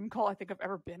philosophical Zoom call I think I've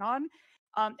ever been on.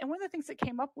 And one of the things that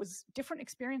came up was different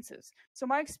experiences. So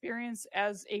my experience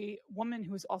as a woman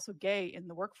who is also gay in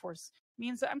the workforce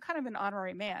means that I'm kind of an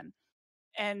honorary man.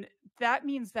 And that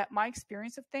means that my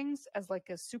experience of things as like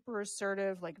a super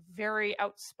assertive, like very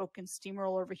outspoken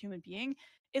steamroller of a human being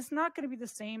is not going to be the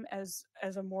same as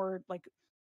a more like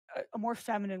a more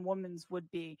feminine woman's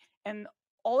would be. And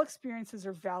all experiences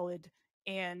are valid.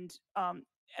 And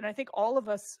I think all of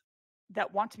us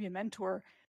that want to be a mentor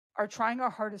are trying our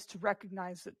hardest to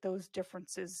recognize that those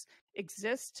differences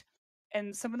exist.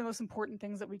 And some of the most important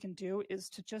things that we can do is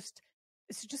to just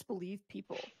believe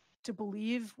people, to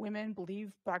believe women,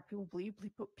 believe Black people, believe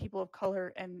people of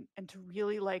color, and to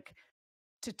really like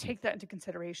to take that into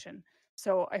consideration.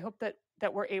 So I hope that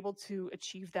we're able to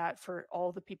achieve that for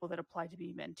all the people that apply to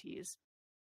be mentees.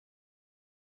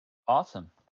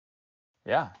 Awesome.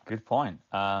 Yeah, good point.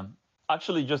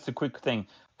 Actually, just a quick thing.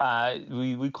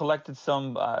 We collected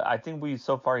some. I think we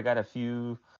so far got a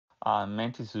few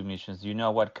mentee submissions. Do you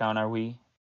know what count are we?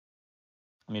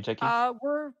 Miteki?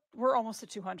 We're almost at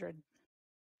 200,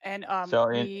 and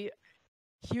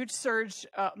huge surge,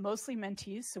 mostly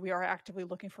mentees. So we are actively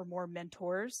looking for more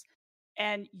mentors.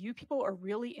 And you people are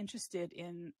really interested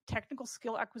in technical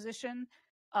skill acquisition,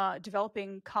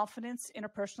 developing confidence,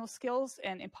 interpersonal skills,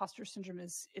 and imposter syndrome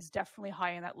is definitely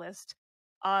high on that list.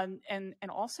 And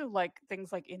also like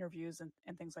things like interviews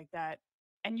and things like that.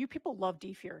 And you people love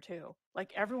DFIR too.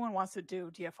 Like everyone wants to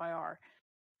do DFIR.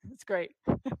 It's great.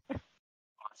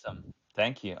 Awesome.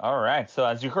 Thank you. All right. So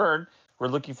as you heard, we're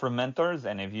looking for mentors,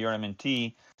 and if you're a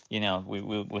mentee, we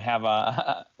have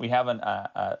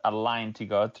a line to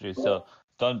go through. So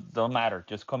don't matter.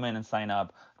 Just come in and sign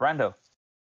up. Rando.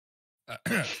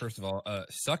 First of all,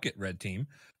 suck it, red team.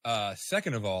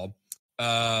 Second of all,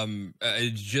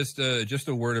 just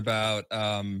a word about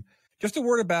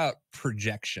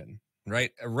projection.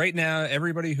 Right now,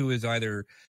 everybody who is either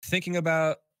thinking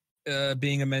about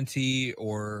being a mentee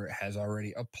or has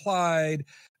already applied,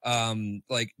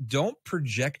 don't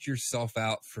project yourself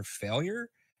out for failure,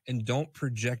 and don't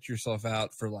project yourself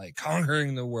out for like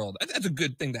conquering the world. That's a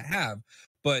good thing to have,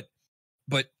 but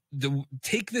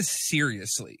take this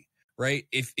seriously. Right?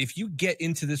 If you get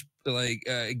into this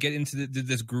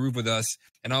this groove with us,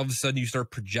 and all of a sudden you start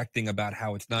projecting about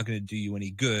how it's not going to do you any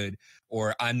good,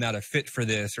 or I'm not a fit for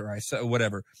this, or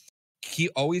whatever,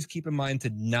 always keep in mind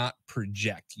to not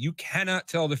project. You cannot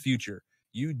tell the future.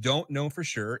 You don't know for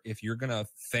sure if you're going to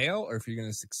fail or if you're going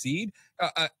to succeed.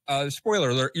 Spoiler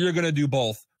alert, you're going to do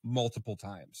both multiple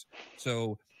times.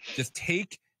 So just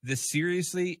take this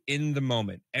seriously in the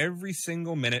moment. Every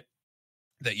single minute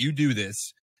that you do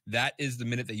this, that is the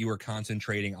minute that you are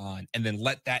concentrating on, and then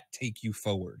let that take you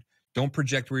forward. Don't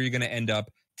project where you're going to end up.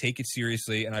 Take it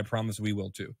seriously, and I promise we will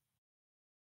too.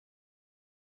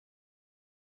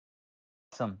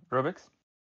 Awesome. Rubik's?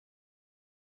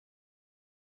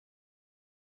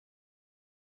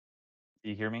 Do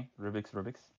you hear me? Rubik's?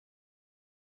 I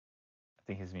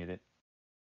think he's muted.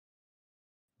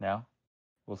 No?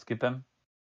 We'll skip him?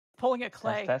 Pulling at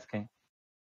Clay. Testing.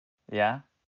 Yeah?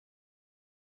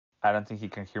 I don't think he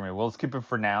can hear me. We'll skip him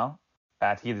for now.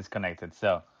 He disconnected.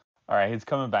 So, all right, he's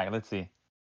coming back. Let's see.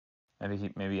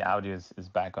 Maybe audio is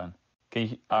back on.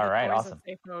 Okay. All right. Awesome.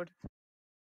 Safe mode.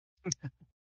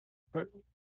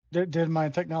 Did my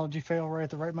technology fail right at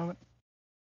the right moment?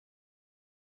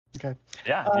 Okay.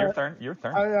 Yeah, your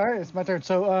turn. All right, it's my turn.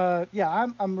 So,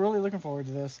 I'm really looking forward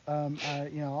to this.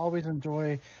 I always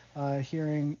enjoy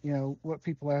hearing, what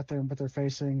people out there and what they're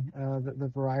facing, the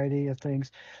variety of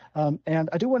things. And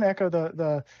I do want to echo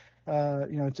the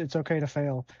it's okay to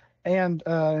fail, and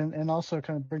also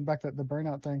kind of bring back the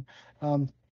burnout thing.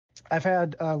 I've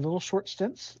had little short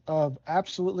stints of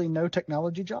absolutely no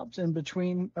technology jobs in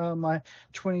between my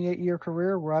 28-year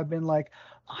career where I've been like,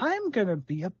 I'm going to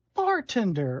be a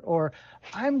bartender, or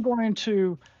I'm going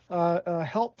to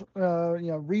help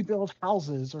rebuild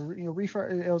houses, or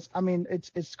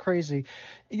it's crazy.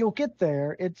 You'll get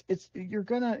there. You're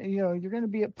gonna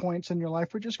be at points in your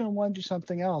life where you're just gonna want to do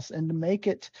something else, and to make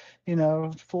it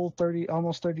full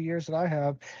almost 30 years that I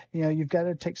have, you've got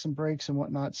to take some breaks and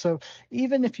whatnot. So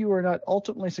even if you are not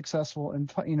ultimately successful and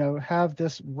have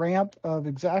this ramp of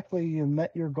exactly you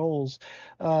met your goals,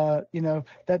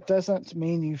 that doesn't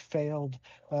mean you failed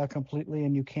completely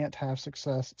and you can't have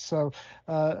success. So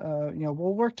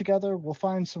we'll work together. We'll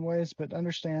find some ways, but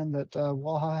understand that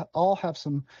we'll all have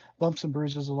some bumps and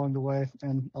bruises along the way,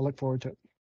 and I look forward to it.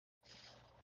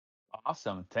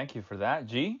 Awesome. Thank you for that.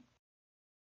 G?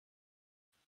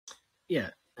 Yeah,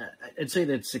 I'd say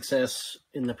that success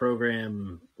in the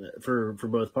program for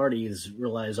both parties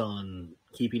relies on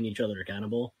keeping each other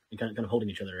accountable and kind of holding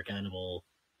each other accountable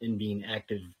and being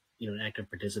active, an active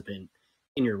participant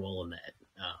in your role in that.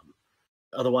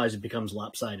 Otherwise, it becomes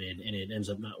lopsided and it ends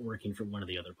up not working for one or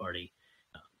the other party.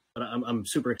 But I'm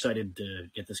super excited to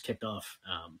get this kicked off.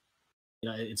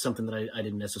 It's something that I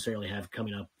didn't necessarily have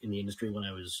coming up in the industry when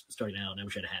I was starting out, and I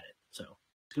wish I'd had it. So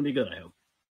it's going to be good, I hope.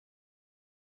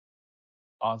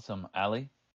 Awesome. Ali?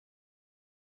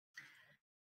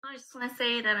 I just want to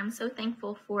say that I'm so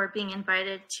thankful for being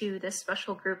invited to this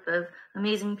special group of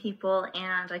amazing people,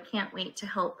 and I can't wait to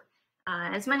help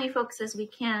as many folks as we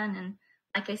can. And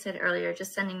like I said earlier,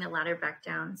 just sending the ladder back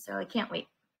down. So I can't wait.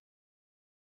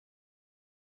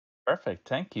 Perfect.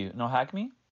 Thank you. No, Hagme?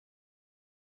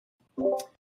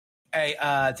 Hey,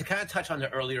 to kind of touch on the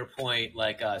earlier point,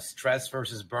 like stress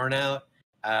versus burnout,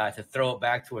 to throw it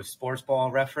back to a sports ball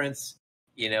reference,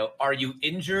 are you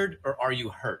injured or are you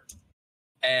hurt?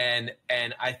 And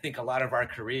I think a lot of our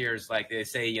careers, like they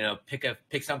say,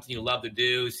 pick something you love to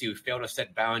do, so you fail to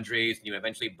set boundaries and you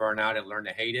eventually burn out and learn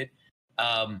to hate it.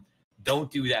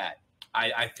 Don't do that.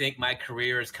 I think my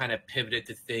career has kind of pivoted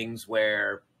to things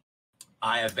where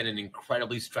I have been in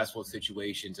incredibly stressful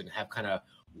situations and have kind of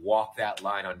walked that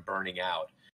line on burning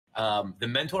out. The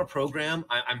mentor program,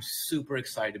 I'm super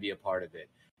excited to be a part of it.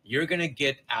 You're going to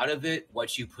get out of it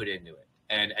what you put into it.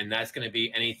 And that's going to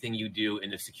be anything you do in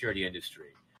the security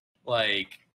industry.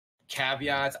 Like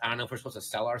caveats, I don't know if we're supposed to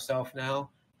sell ourselves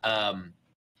now.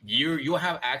 You'll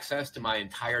have access to my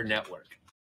entire network.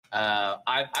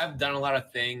 I've done a lot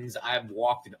of things.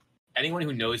 Anyone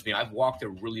who knows me, I've walked a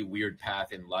really weird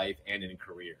path in life and in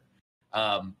career.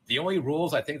 The only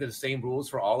rules, I think they're the same rules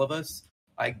for all of us.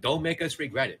 Like, don't make us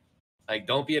regret it. Like,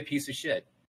 don't be a piece of shit.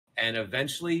 And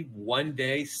eventually, one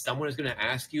day, someone is going to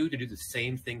ask you to do the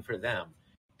same thing for them.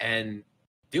 And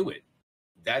do it.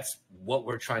 That's what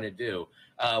we're trying to do.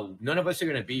 None of us are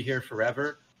going to be here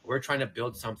forever. We're trying to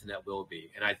build something that will be.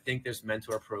 And I think this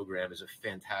mentor program is a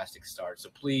fantastic start. So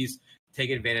please take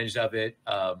advantage of it.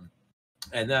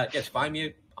 Yes, find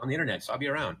me on the internet. So I'll be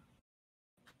around.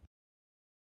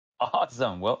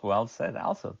 Awesome. Well said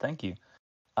also. Thank you.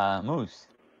 Moose.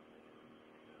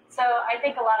 So I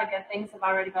think a lot of good things have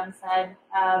already been said,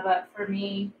 but for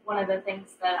me, one of the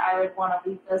things that I would want to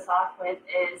leave this off with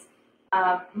is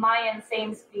my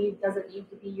insane speed doesn't need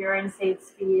to be your insane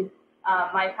speed.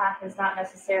 My path is not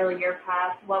necessarily your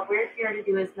path. What we're here to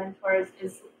do as mentors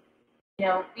is,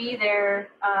 be there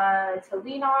to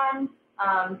lean on,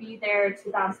 be there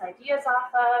to bounce ideas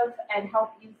off of, and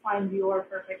help you find your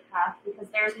perfect path, because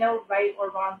there's no right or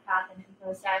wrong path in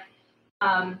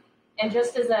InfoSec. And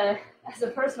just as a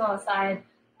personal aside,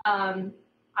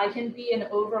 I can be an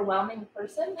overwhelming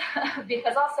person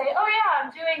because I'll say, oh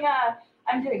yeah,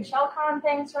 I'm doing ShellCon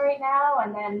things right now,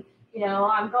 and then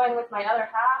I'm going with my other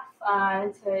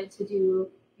half to do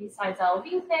besides LV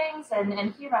things,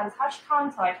 and he runs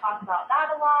HushCon, so I talk about that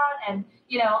a lot, and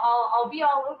I'll be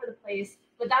all over the place,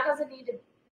 but that doesn't need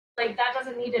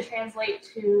to translate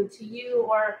to you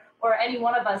or any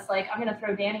one of us. Like, I'm gonna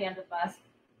throw Danny under the bus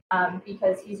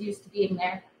because he's used to being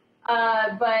there,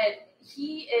 but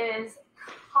he is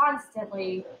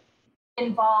constantly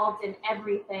involved in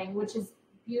everything, which is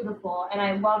beautiful, and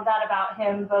I love that about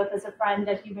him, both as a friend,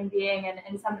 a human being,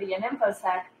 and somebody in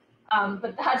InfoSec.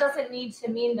 But that doesn't need to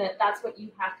mean that that's what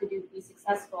you have to do to be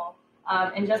successful.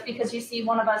 And just because you see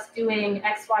one of us doing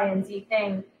X, Y, and Z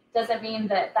thing doesn't mean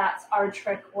that that's our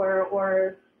trick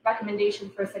or recommendation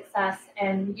for success.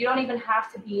 And you don't even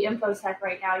have to be InfoSec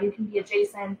right now. You can be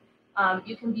adjacent.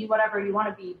 You can be whatever you want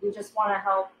to be. We just want to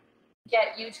help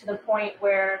get you to the point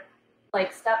where,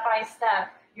 like, step by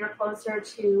step, you're closer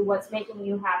to what's making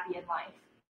you happy in life.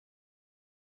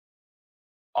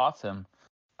 Awesome.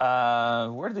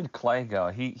 Where did Clay go?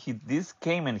 He this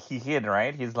came and he hid,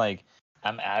 right? He's like,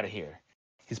 I'm out of here.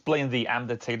 He's playing the I'm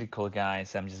the technical guy,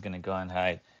 so I'm just gonna go and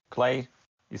hide. Clay,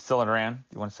 you still around?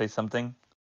 You want to say something?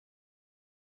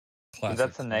 Classic If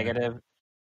that's a Clay. negative,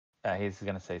 he's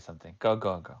gonna say something.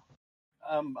 Go.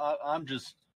 I'm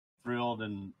just thrilled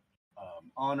and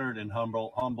honored and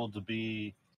humbled to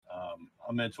be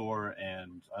a mentor,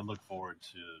 and I look forward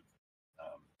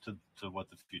to what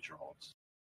the future holds.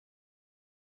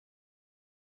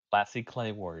 Classic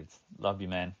Clay words. Love you,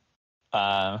 man.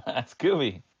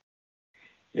 Scooby.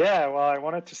 Yeah, well, I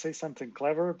wanted to say something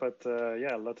clever, but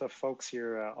yeah, a lot of folks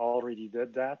here already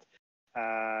did that.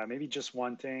 Maybe just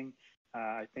one thing.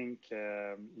 I think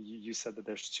you said that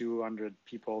there's 200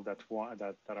 people that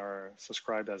are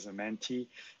subscribed as a mentee.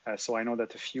 So I know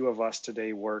that a few of us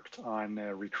today worked on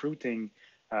recruiting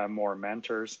more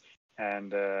mentors,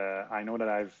 and I know that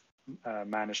I've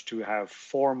managed to have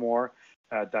 4 more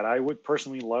that I would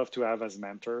personally love to have as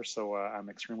mentors. So I'm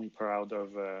extremely proud of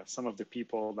some of the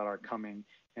people that are coming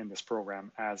in this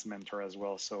program as mentor as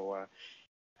well. So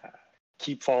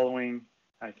keep following.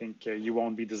 I think you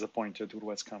won't be disappointed with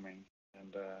what's coming.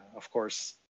 And of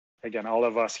course, again, all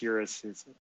of us here is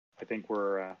I think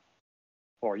we're,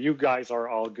 or you guys are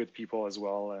all good people as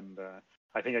well. And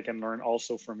I think I can learn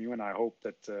also from you. And I hope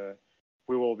that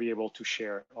we will be able to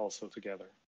share also together.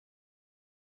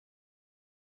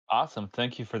 Awesome.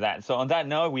 Thank you for that. So on that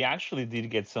note, we actually did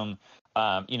get some,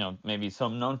 maybe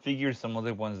some known figures, some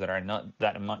other ones that are not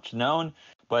that much known,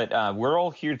 but we're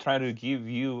all here trying to give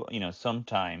you, some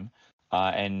time.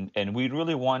 And we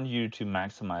really want you to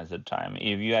maximize the time.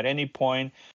 If you at any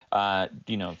point,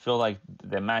 feel like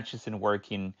the match isn't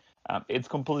working, it's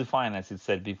completely fine, as it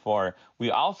said before.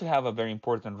 We also have a very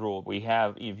important rule. We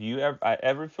have, if you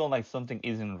ever feel like something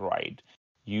isn't right,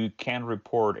 you can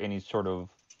report any sort of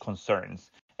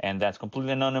concerns. And that's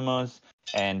completely anonymous.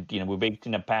 And, we baked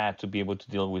in a path to be able to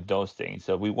deal with those things.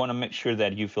 So we want to make sure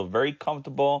that you feel very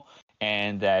comfortable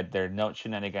and that there are no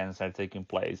shenanigans that are taking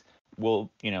place.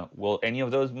 Will any of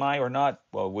those might or not?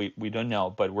 Well, we don't know,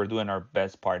 but we're doing our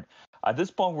best part. At this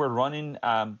point, we're running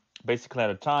basically out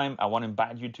of time. I want to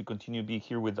invite you to continue to be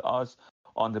here with us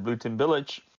on the Blue Team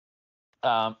Village.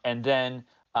 And then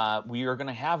we are going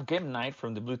to have game night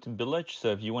from the Blue Team Village. So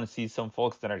if you want to see some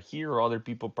folks that are here or other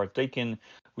people partaking,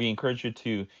 we encourage you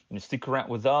to stick around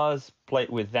with us, play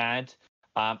with that.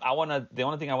 The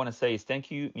only thing I want to say is thank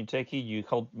you, Miteki. You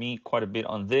helped me quite a bit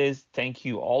on this. Thank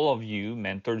you, all of you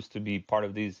mentors, to be part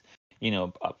of this,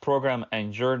 program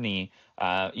and journey.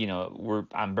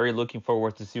 I'm very looking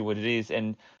forward to see what it is.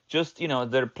 And just,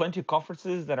 there are plenty of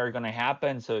conferences that are going to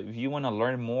happen. So if you want to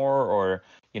learn more or,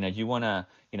 you want to,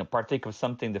 partake of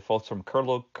something, the folks from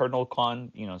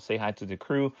KernelCon, say hi to the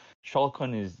crew.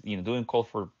 ShellCon is, doing call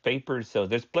for papers. So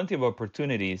there's plenty of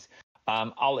opportunities.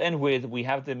 I'll end with, we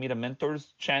have the Meet a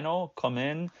Mentors channel. Come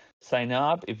in, sign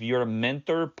up. If you're a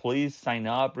mentor, please sign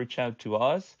up, reach out to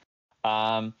us.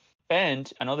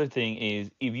 And another thing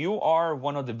is, if you are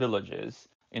one of the villages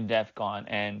in DEF CON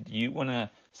and you want to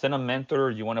send a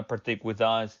mentor, you want to partake with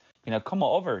us, come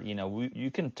over.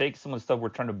 You can take some of the stuff we're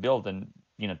trying to build and,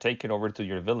 take it over to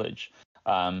your village.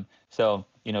 So,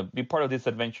 be part of this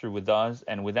adventure with us.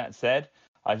 And with that said,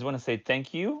 I just want to say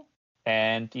thank you.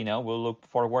 And, we'll look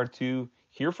forward to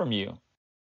hear from you.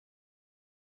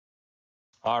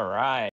 All right.